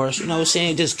man, of course, you know what I'm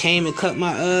saying, just came and cut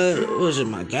my, what was it,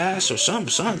 my gas or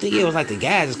something. I think it was like the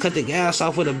gas, just cut the gas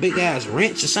off with a big ass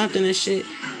wrench or something and shit.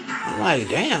 I'm like,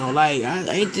 damn, like,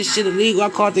 ain't this shit illegal? I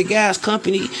called the gas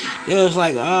company. It was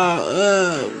like,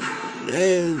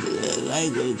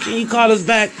 can you call us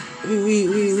back?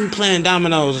 We playing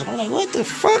dominoes. I'm like, what the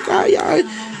fuck are y'all?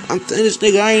 This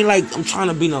nigga, I ain't like, I'm trying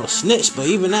to be no snitch, but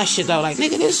even that shit though, like,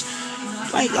 nigga, this,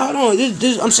 like, hold on,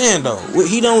 this, I'm saying though,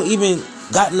 he don't even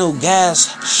got no gas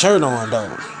shirt on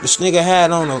though. This nigga had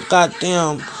on a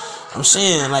goddamn, I'm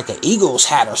saying, like an Eagles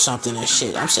hat or something and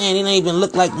shit. I'm saying he don't even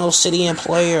look like no city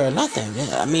employee or nothing.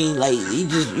 I mean, like,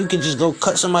 you can just go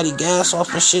cut somebody gas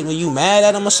off and shit when you mad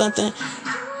at him or something.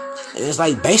 It's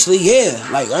like, basically, yeah,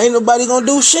 like, ain't nobody gonna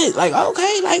do shit. Like,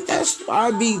 okay, like, you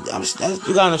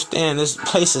gotta understand, this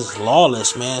place is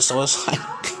lawless, man. So it's like,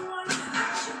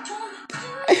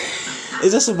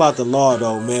 it's just about the law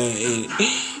though, man.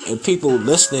 and people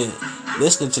listening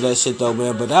to that shit though,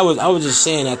 man. But I was just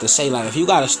saying that to say, like, if you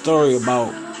got a story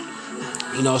about,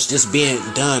 you know, it's just being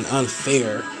done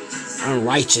unfair,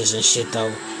 unrighteous and shit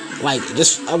though. Like,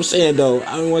 just, I'm saying though,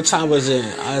 I mean, one time I was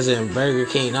in Burger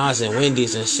King, I was in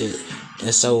Wendy's and shit,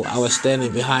 and so I was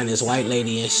standing behind this white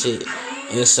lady and shit,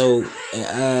 and so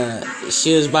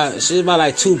she was about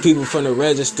like 2 people from the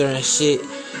register and shit,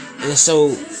 and so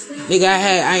nigga,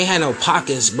 I ain't had no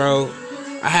pockets, bro.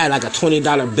 I had like a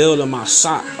 $20 bill on my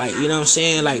sock, like, you know what I'm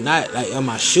saying, like, not like on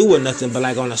my shoe or nothing, but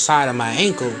like on the side of my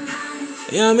ankle.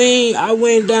 You know what I mean? I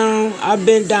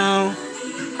bent down.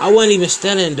 I wasn't even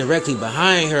standing directly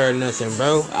behind her or nothing,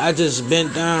 bro. I just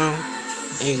bent down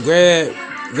and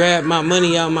grabbed my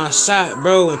money out my sock,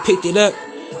 bro, and picked it up.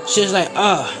 She was like,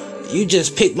 you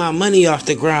just picked my money off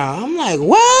the ground. I'm like,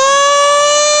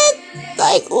 what?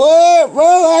 Like, what, bro?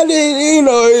 I didn't, you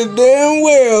know, it damn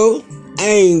well. I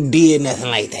ain't did nothing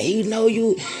like that. You know,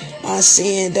 I'm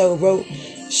saying though, bro.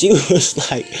 She was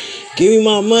like, give me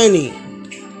my money.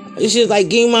 She was like,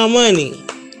 give me my money.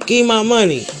 Give me my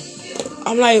money.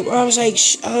 I'm like, bro, I was like,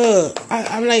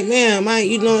 I'm like, man,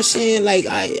 you know what I'm saying? Like,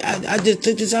 I just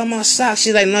took this out of my sock.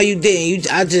 She's like, no, you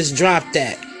didn't. I just dropped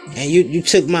that. And you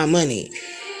took my money.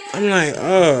 I'm like,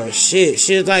 oh, shit.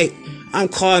 She was like, I'm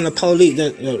calling the police.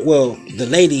 The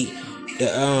lady,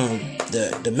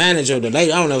 the manager, the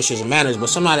lady, I don't know if she was a manager, but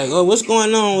somebody like, oh, what's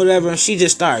going on, whatever. And she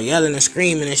just started yelling and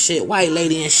screaming and shit. White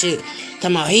lady and shit.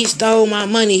 Talking about, he stole my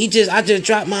money. I just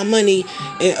dropped my money.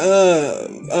 And,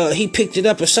 he picked it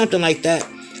up or something like that.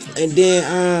 And then,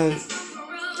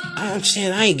 I'm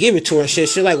saying, I ain't give it to her and shit.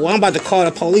 She's like, well, I'm about to call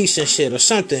the police and shit or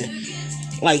something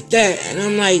like that. And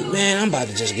I'm like, man, I'm about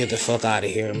to just get the fuck out of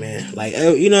here, man. Like,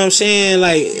 you know what I'm saying?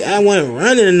 Like, I wasn't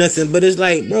running or nothing, but it's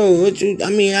like, bro, it's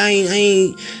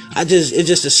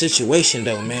just a situation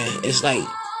though, man. It's like,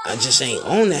 I just ain't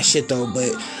on that shit though,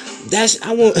 but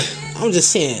I'm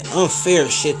just saying, unfair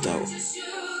shit though.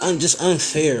 I'm just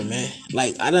unfair, man.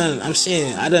 Like, I'm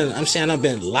saying I've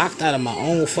been locked out of my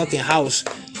own fucking house,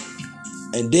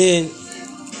 and then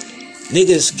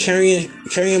niggas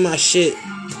carrying my shit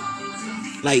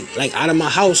like out of my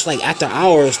house, like after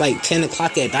hours, like 10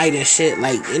 o'clock at night and shit,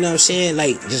 like, you know what I'm saying,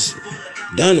 like, just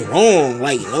done wrong,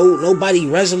 like, nobody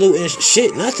resolute and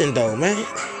shit, nothing though, man.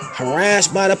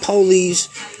 Harassed by the police,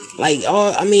 like,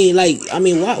 why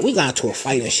we got into a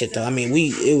fight and shit though. I mean,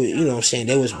 you know what I'm saying,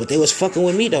 they was fucking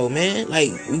with me though, man.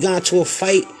 Like, we got into a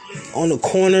fight on the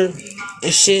corner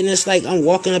and shit, and it's like, I'm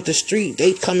walking up the street,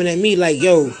 they coming at me like,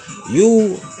 yo,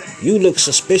 you look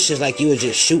suspicious, like you were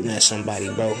just shooting at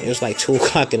somebody, bro. It was like 2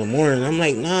 o'clock in the morning. I'm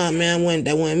like, nah, man,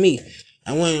 that wasn't me.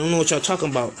 I don't know what y'all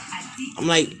talking about. I'm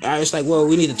like, all right, it's like, well,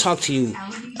 we need to talk to you.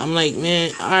 I'm like,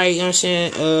 man, all right, you know what I'm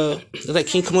saying? They're like,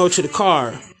 can you come over to the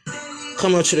car?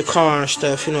 Come over to the car and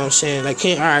stuff, you know what I'm saying? Like,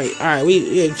 all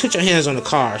right, put your hands on the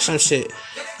car, some shit.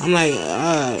 I'm like,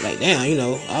 damn, you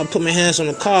know, I'll put my hands on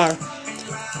the car.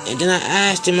 And then I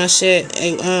asked him, I said,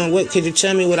 hey, what, could you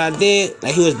tell me what I did?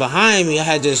 Like, he was behind me. I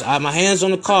had my hands on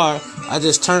the car. I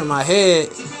just turned my head.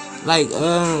 Like,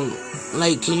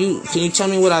 can you tell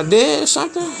me what I did or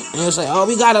something? And it was like, oh,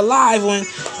 we got a live one.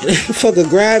 And then fucker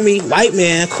grabbed me, white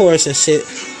man, of course, and shit.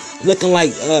 Looking like,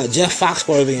 Jeff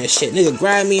Foxworthy and shit. Nigga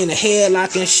grabbed me in the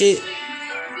headlock and shit.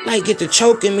 Like, get to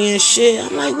choking me and shit.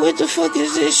 I'm like, what the fuck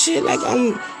is this shit? Like,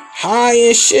 I'm high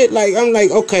and shit. Like, I'm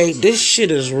like, okay, this shit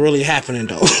is really happening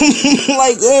though.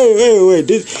 Like, wait,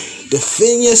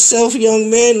 defend yourself, young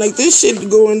man. Like, this shit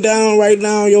going down right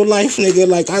now in your life, nigga.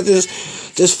 Like, I just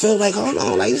felt like, hold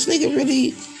on, like, this nigga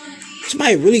really,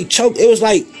 somebody really choked. It was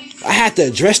like, I had to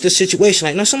address the situation.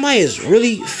 Like, no, somebody is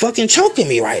really fucking choking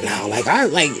me right now. Like,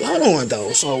 hold on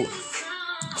though. So,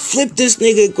 flip this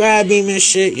nigga, grab him and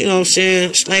shit, you know what I'm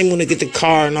saying? Slam him to get the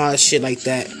car and all that shit like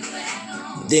that.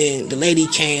 Then the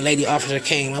lady officer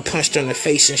came, I punched her in the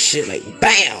face and shit, like,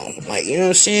 bam! Like, you know what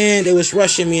I'm saying? They was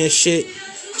rushing me and shit.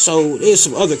 So, there's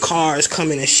some other cars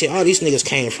coming and shit. All these niggas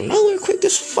came from nowhere quick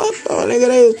as fuck, though. Nigga,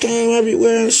 they came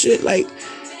everywhere and shit, like,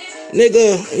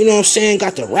 nigga, you know what I'm saying,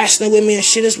 got the wrestling with me and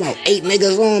shit. It's about 8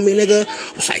 niggas on me, nigga.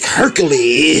 It's like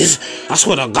Hercules. I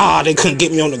swear to God, they couldn't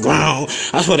get me on the ground.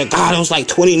 I swear to God, it was like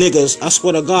 20 niggas. I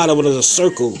swear to God, it was a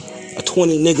circle of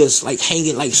 20 niggas, like,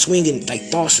 hanging, like, swinging,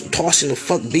 like, tossing the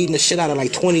fuck, beating the shit out of,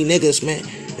 like, 20 niggas, man.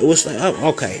 It was like, oh,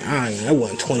 okay, that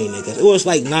wasn't 20 niggas. It was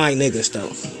like 9 niggas, though.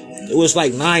 It was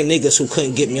like 9 niggas who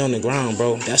couldn't get me on the ground,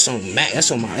 bro. That's on God,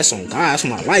 that's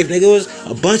my life, nigga. It was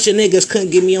a bunch of niggas couldn't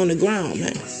get me on the ground,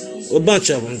 man. A bunch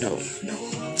of them, though.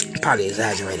 Probably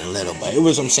exaggerating a little, but it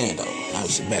was what I'm saying, though. That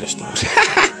was better stuff.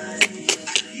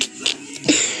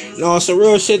 No, on some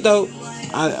real shit, though.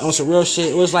 On some real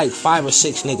shit, it was like 5 or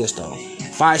 6 niggas, though.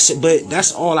 but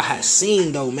that's all I had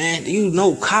seen though, man. You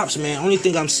know, cops, man. Only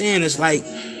thing I'm saying is like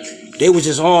they was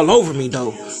just all over me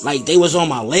though. Like they was on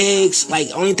my legs. Like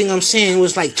only thing I'm saying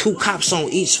was like 2 cops on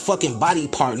each fucking body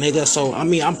part, nigga. So I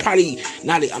mean, I'm probably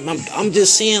not. I'm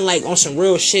just saying like on some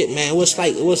real shit, man. It was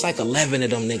like 11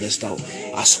 of them niggas though.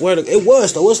 I swear to it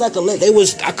was though. It was like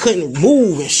 11. I couldn't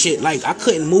move and shit. Like I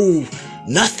couldn't move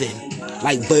nothing.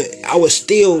 Like, but I was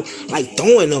still like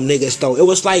throwing them niggas though. It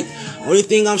was like only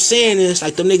thing I'm saying is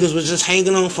like them niggas was just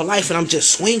hanging on for life, and I'm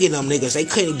just swinging them niggas. They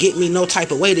couldn't get me no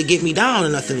type of way to get me down or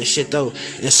nothing and shit though.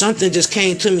 And something just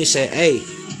came to me and said, "Hey,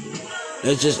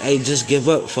 just give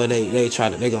up for they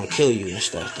gonna kill you and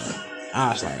stuff though."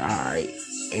 I was like, all right.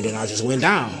 And then I just went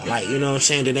down. Like, you know what I'm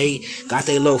saying? Then they got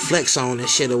their little flex on and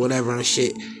shit or whatever and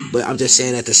shit. But I'm just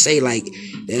saying that to say like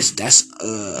they're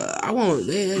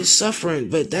suffering,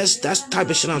 but that's the type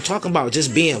of shit I'm talking about.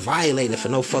 Just being violated for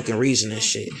no fucking reason and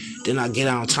shit. Then I get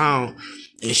downtown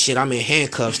and shit, I'm in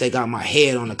handcuffs. They got my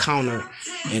head on the counter,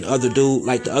 and other dude,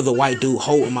 like the other white dude,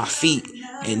 holding my feet.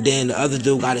 And then the other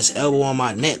dude got his elbow on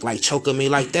my neck, like choking me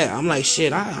like that. I'm like,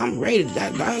 shit, I'm ready.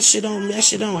 That shit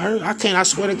don't hurt. I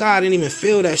swear to God, I didn't even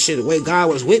feel that shit. The way God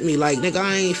was with me, like, nigga,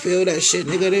 I ain't feel that shit.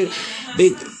 Nigga, that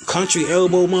big country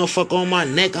elbow motherfucker on my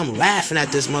neck. I'm laughing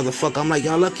at this motherfucker. I'm like,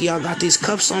 y'all lucky y'all got these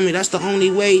cuffs on me. That's the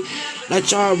only way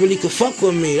that y'all really could fuck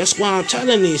with me. That's why I'm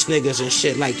telling these niggas and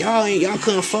shit. Like, y'all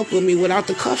couldn't fuck with me without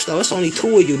the cuffs, though. It's only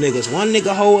 2 of you niggas. One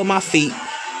nigga holding my feet,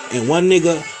 and one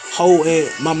nigga holding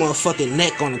my motherfucking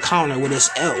neck on the counter with his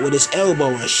elbow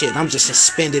and shit. I'm just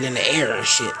suspended in the air and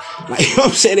shit. Like, you know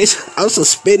what I'm saying? I'm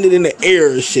suspended in the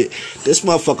air and shit. This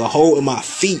motherfucker holding my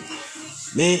feet,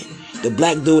 man. The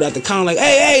black dude at the counter like,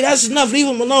 hey, that's enough, leave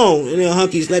him alone. And then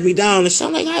Hunkies let me down and so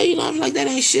I'm like, I'm like, that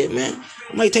ain't shit, man.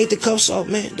 I might take the cuffs off,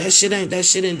 man. That shit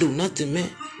ain't do nothing, man.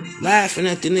 Laughing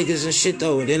at the niggas and shit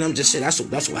though, and then I'm just saying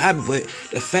that's what happened. But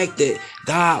the fact that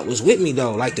God was with me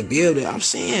though, like to be able to, I'm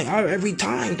saying every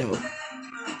time though.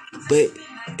 But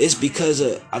it's because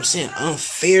of, I'm saying,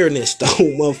 unfairness though,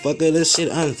 motherfucker. This shit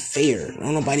unfair.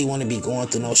 Don't nobody want to be going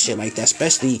through no shit like that,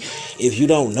 especially if you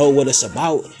don't know what it's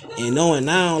about. And knowing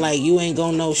now, like, you ain't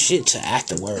gonna know shit till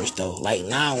afterwards though. Like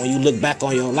now, when you look back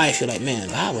on your life, you're like, man,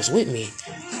 God was with me.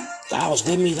 God was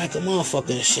with me like a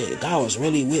motherfucker and shit. God was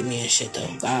really with me and shit though.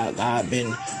 God been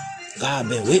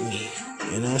with me.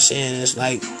 You know what I'm saying? It's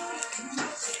like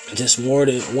just more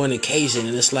than one occasion,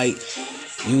 and it's like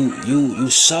you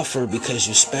suffer because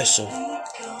you're special.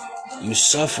 You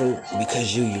suffer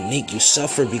because you're unique. You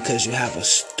suffer because you have a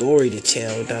story to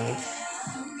tell though.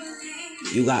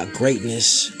 You got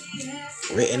greatness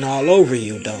written all over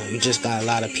you though. You just got a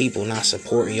lot of people not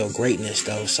supporting your greatness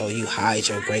though, so you hide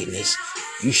your greatness.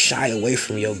 You shy away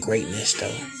from your greatness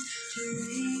though.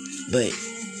 But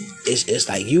it's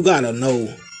like you gotta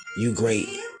know you great,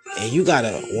 and you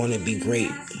gotta want to be great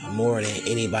more than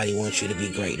anybody wants you to be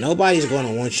great. Nobody's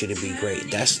gonna want you to be great.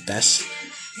 That's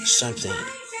something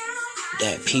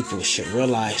that people should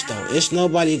realize though. It's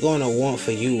nobody gonna want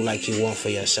for you like you want for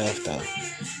yourself though.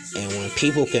 And when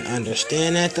people can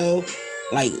understand that though,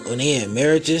 like when they're in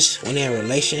marriages, when they're in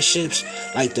relationships,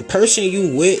 like the person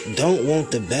you with don't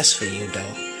want the best for you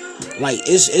though. Like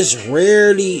it's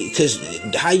rarely, cause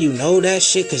how you know that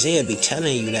shit, cause they'll be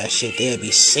telling you that shit, they'll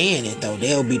be saying it though,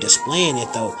 they'll be displaying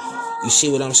it though. You see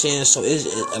what I'm saying? So it's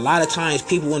a lot of times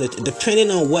people want to,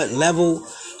 depending on what level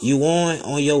you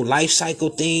on your life cycle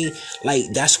thing, like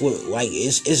that's what, like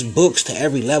it's books to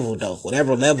every level though.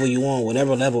 Whatever level you on,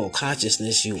 whatever level of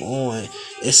consciousness you on,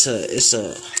 it's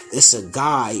a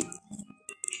guide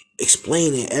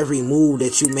explaining every move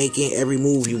that you making, every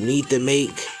move you need to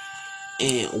make,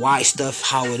 and why stuff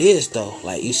how it is though.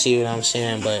 Like, you see what I'm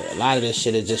saying? But a lot of this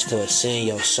shit is just to ascend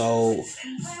your soul,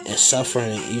 and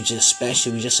suffering, you just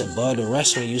special, you just above the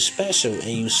rest of you special,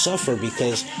 and you suffer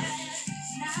because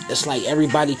it's like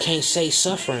everybody can't say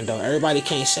suffering though. Everybody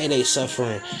can't say they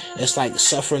suffering. It's like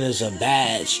suffering is a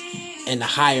badge in the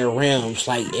higher realms,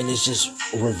 like, and it's just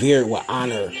revered with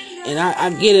honor. And I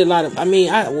get it a lot of, I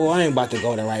ain't about to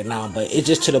go there right now, but it's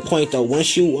just to the point though,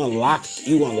 once you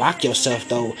unlock yourself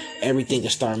though, everything can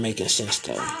start making sense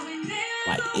though.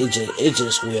 Like it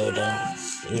just will though.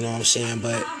 You know what I'm saying?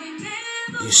 But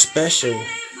you special.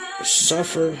 You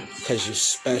suffer because you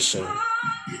special.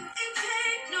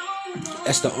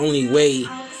 That's the only way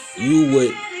you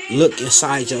would look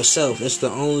inside yourself. That's the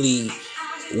only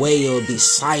way you'll be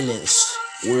silenced,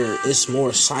 where it's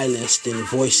more silence than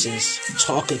voices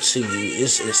talking to you.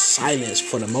 It's silence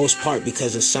for the most part,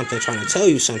 because it's something trying to tell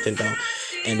you something though.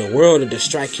 And the world will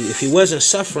distract you. If you wasn't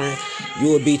suffering, you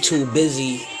would be too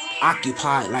busy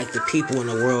occupied like the people in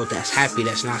the world that's happy,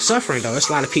 that's not suffering though. It's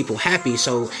a lot of people happy,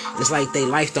 so it's like they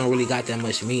life don't really got that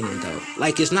much meaning though.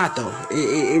 Like it's not though.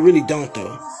 It really don't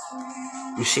though.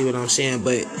 You see what I'm saying?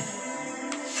 But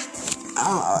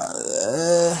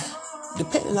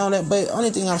depending on that, but only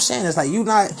thing I'm saying is like you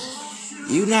not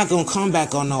gonna come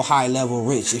back on no high level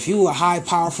rich. If you a high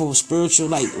powerful spiritual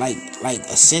like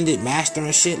ascended master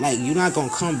and shit, like you're not gonna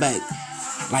come back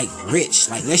like rich,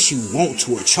 like unless you want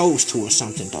to or chose to or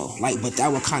something though. Like, but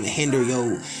that would kind of hinder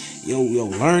your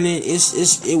learning.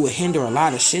 It would hinder a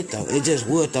lot of shit though. It just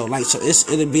would though. Like, so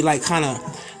it'd be like kind of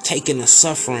taking the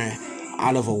suffering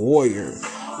out of a warrior.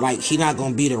 Like, he not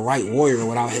gonna be the right warrior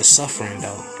without his suffering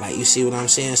though. Like, you see what I'm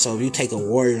saying? So if you take a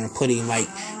warrior and put him like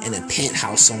in a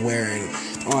penthouse somewhere and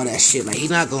all that shit, like, he's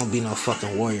not gonna be no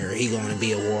fucking warrior. He gonna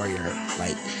be a warrior.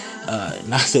 Like,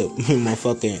 not the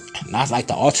motherfucking, not like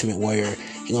the ultimate warrior.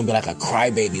 He gonna be like a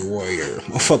crybaby warrior.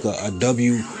 Motherfucker, a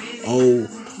W-O-R-R,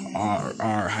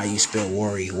 how you spell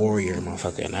warrior,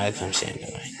 motherfucker. And that's what I'm saying.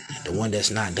 The one that's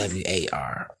not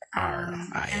W-A-R-R-I-O-R.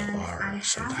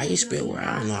 So how you spell warrior?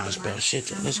 I don't know how to spell shit.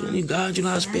 That's when you God, you know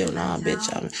how to spell? Nah, bitch.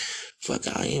 I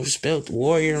ain't even spelled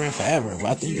warrior in forever. But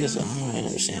I think it's, I don't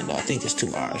understand though. I think it's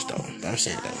 2 R's though. But I'm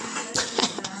saying that.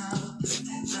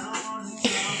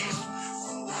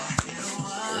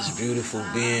 It's beautiful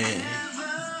being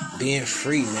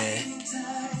free, man.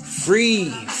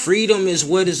 Freedom is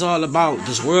what it's all about.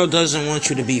 This world doesn't want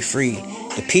you to be free.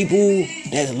 The people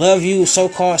that love you,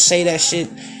 so-called, say that shit,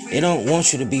 they don't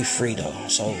want you to be free though.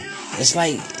 So it's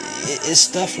like, it's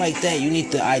stuff like that you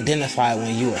need to identify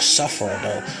when you a sufferer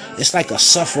though. It's like a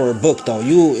sufferer book though.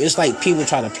 It's like people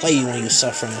try to play you when you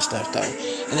suffering and stuff though.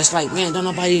 And it's like, man, don't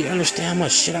nobody understand how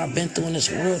much shit I've been through in this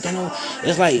world, you know?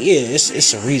 It's like, yeah,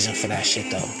 it's a reason for that shit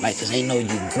though. Like, cause they know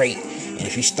you great. And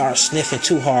if you start sniffing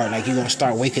too hard, like, you're gonna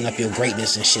start waking up your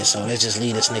greatness and shit. So let's just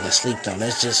leave this nigga sleep though.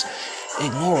 Let's just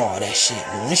ignore all that shit.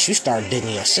 But once you start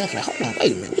digging yourself, like, hold on,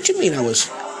 wait a minute. What you mean I'm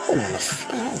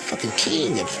fucking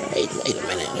king? Wait a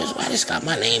minute. Why this got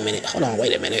my name in it? Hold on,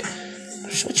 wait a minute.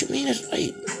 What you mean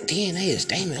wait, DNA is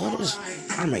Damon. What is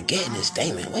Armageddon is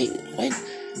Damon? Wait,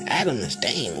 Adam is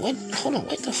Damon. What? Hold on,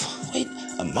 wait the fuck? Wait,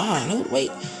 Aman.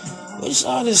 Wait, what's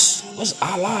all this? What's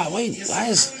Allah? Wait, why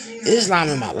is Islam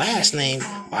in my last name?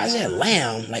 Why is that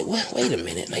Lamb? Like, what? Wait a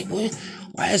minute. Like, what?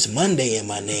 Why is Monday in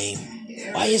my name?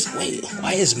 Why is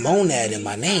monad in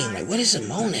my name? Like, what is a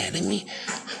monad?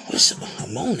 What's a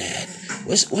monad?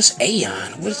 What's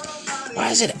aeon? Why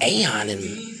is it aeon in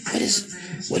me?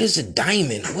 What is a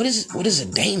diamond? What is a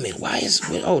daemon?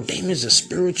 Daemon is a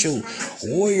spiritual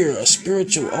warrior, a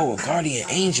guardian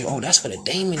angel. Oh, that's what a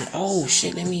daemon. Oh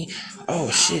shit,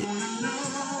 shit.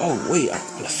 Oh wait,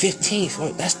 the 15th.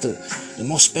 Oh, that's the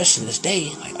most specialist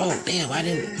day. Like, oh damn, I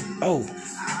didn't.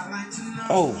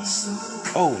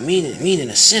 Meaning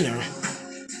a sinner.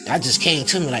 That just came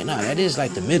to me like, nah, that is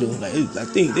like the middle. Like, I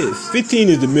think this 15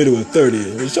 is the middle of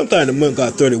 30. Sometimes the month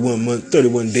got 31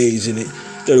 days in it,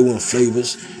 31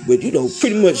 flavors. But you know,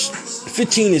 pretty much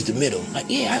 15 is the middle. Like,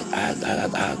 yeah,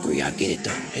 I agree. I get it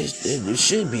though. It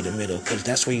should be the middle because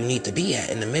that's where you need to be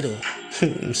at, in the middle.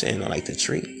 I'm saying, like the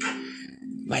tree,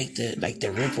 like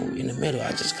the ripple in the middle.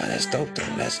 That's dope though.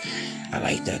 I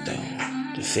like that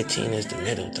though. The 15 is the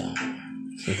middle though.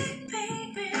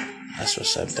 That's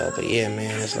what's up though. But yeah,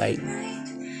 man, it's like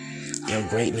your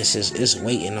greatness is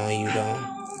waiting on you though.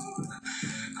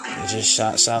 And just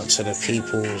shouts out to the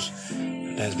peoples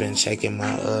that's been checking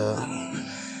my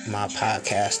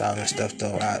podcast out and stuff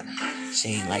though. I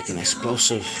seen like an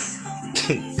explosive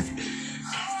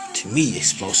to me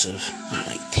explosive,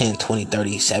 like 10, 20,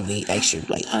 30, 70 extra.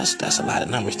 Like, that's a lot of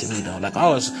numbers to me though. Like, I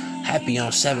was happy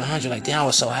on 700. Like, damn, I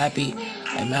was so happy.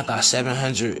 Like, man, I got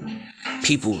 700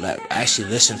 people that actually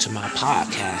listen to my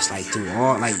podcast, like, through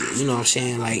all, like, you know what I'm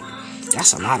saying? Like,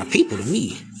 that's a lot of people to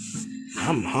me.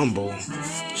 I'm humble.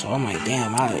 So I'm like,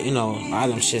 damn, a lot of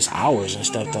them shit's hours and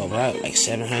stuff though, but I like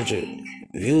 700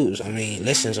 views,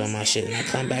 listens on my shit, and I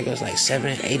come back, it was like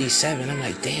 787. I'm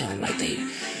like, damn, like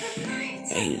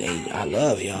I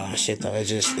love y'all and shit though. It's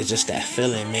just that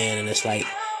feeling, man. And it's like,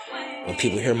 when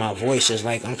people hear my voice, it's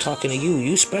like, I'm talking to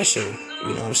you special. You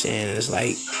know what I'm saying? It's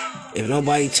like, if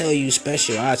nobody tell you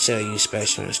special, I tell you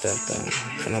special and stuff though.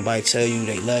 If nobody tell you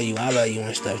they love you, I love you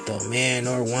and stuff though. Man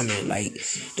or woman, like,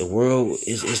 the world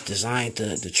is designed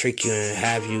to trick you and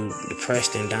have you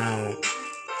depressed and down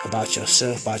about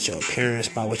yourself, about your appearance,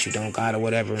 about what you don't got or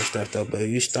whatever and stuff though. But if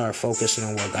you start focusing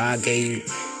on what God gave you,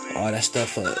 all that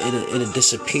stuff, it'll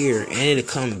disappear and it'll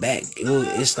come back.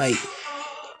 It's like,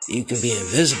 you can be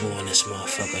invisible in this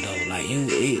motherfucker though. Like,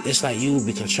 it's like you will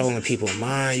be controlling people's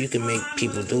mind. You can make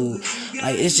people do,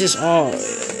 like, it's just all,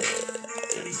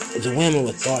 the women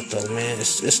with thought though, man.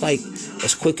 It's like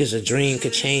as quick as a dream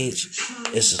could change,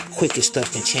 it's as quick as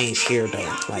stuff can change here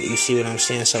though. Like you see what I'm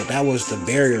saying? So that was the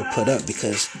barrier put up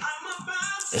because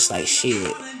it's like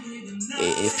shit.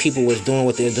 If people was doing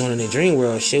what they're doing in the dream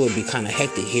world, shit would be kind of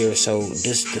hectic here. So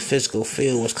the physical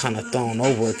field was kind of thrown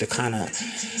over to kind of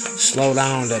slow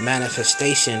down the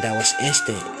manifestation that was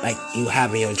instant. Like you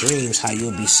have in your dreams, how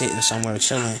you'll be sitting somewhere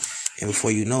chilling, and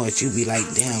before you know it, you'll be like,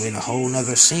 damn, in a whole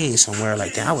nother scene somewhere.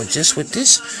 Like, damn, I was just with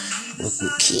this, with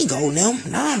Kigo and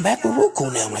them. Now I'm back with Ruko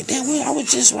and them. Like, damn, I was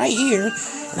just right here,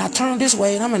 and I turned this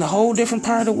way, and I'm in a whole different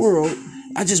part of the world.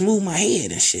 I just moved my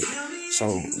head and shit.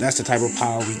 So that's the type of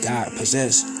power we got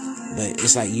possessed. But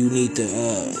it's like you need to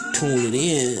tune it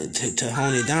in to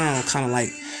hone it down, kind of like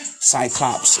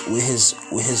Cyclops with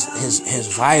his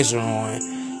visor on.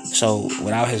 So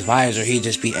without his visor, he'd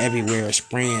just be everywhere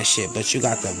spraying shit. But you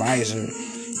got the visor,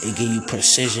 it give you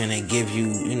precision, it give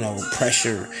you,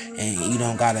 pressure, and you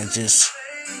don't gotta just,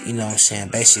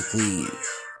 basically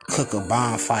cook a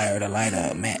bonfire to light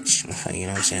a match. You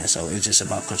know what I'm saying? So it's just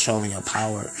about controlling your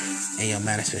power and your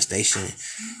manifestation.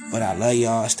 But I love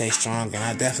y'all. Stay strong, and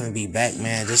I'll definitely be back,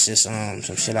 man. This is some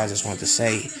shit I just want to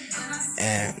say,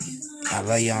 and I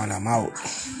love y'all, and I'm out.